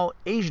also call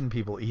Asian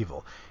people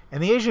evil.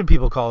 And the Asian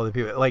people call the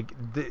people, like,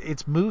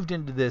 it's moved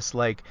into this,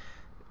 like,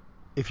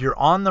 if you're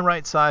on the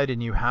right side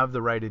and you have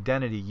the right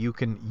identity, you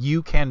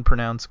can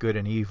pronounce good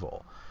and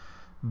evil.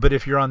 But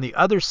if you're on the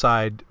other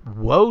side,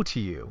 woe to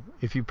you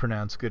if you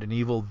pronounce good and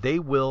evil. They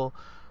will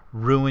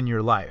ruin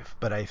your life.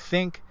 But I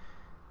think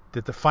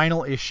that the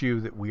final issue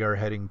that we are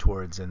heading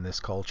towards in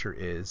this culture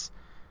is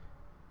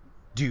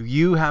Do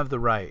you have the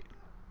right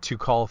to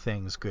call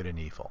things good and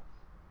evil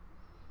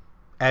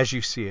as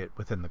you see it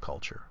within the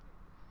culture?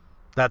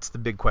 That's the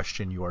big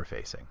question you are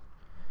facing.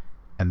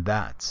 And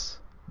that's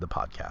the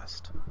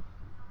podcast.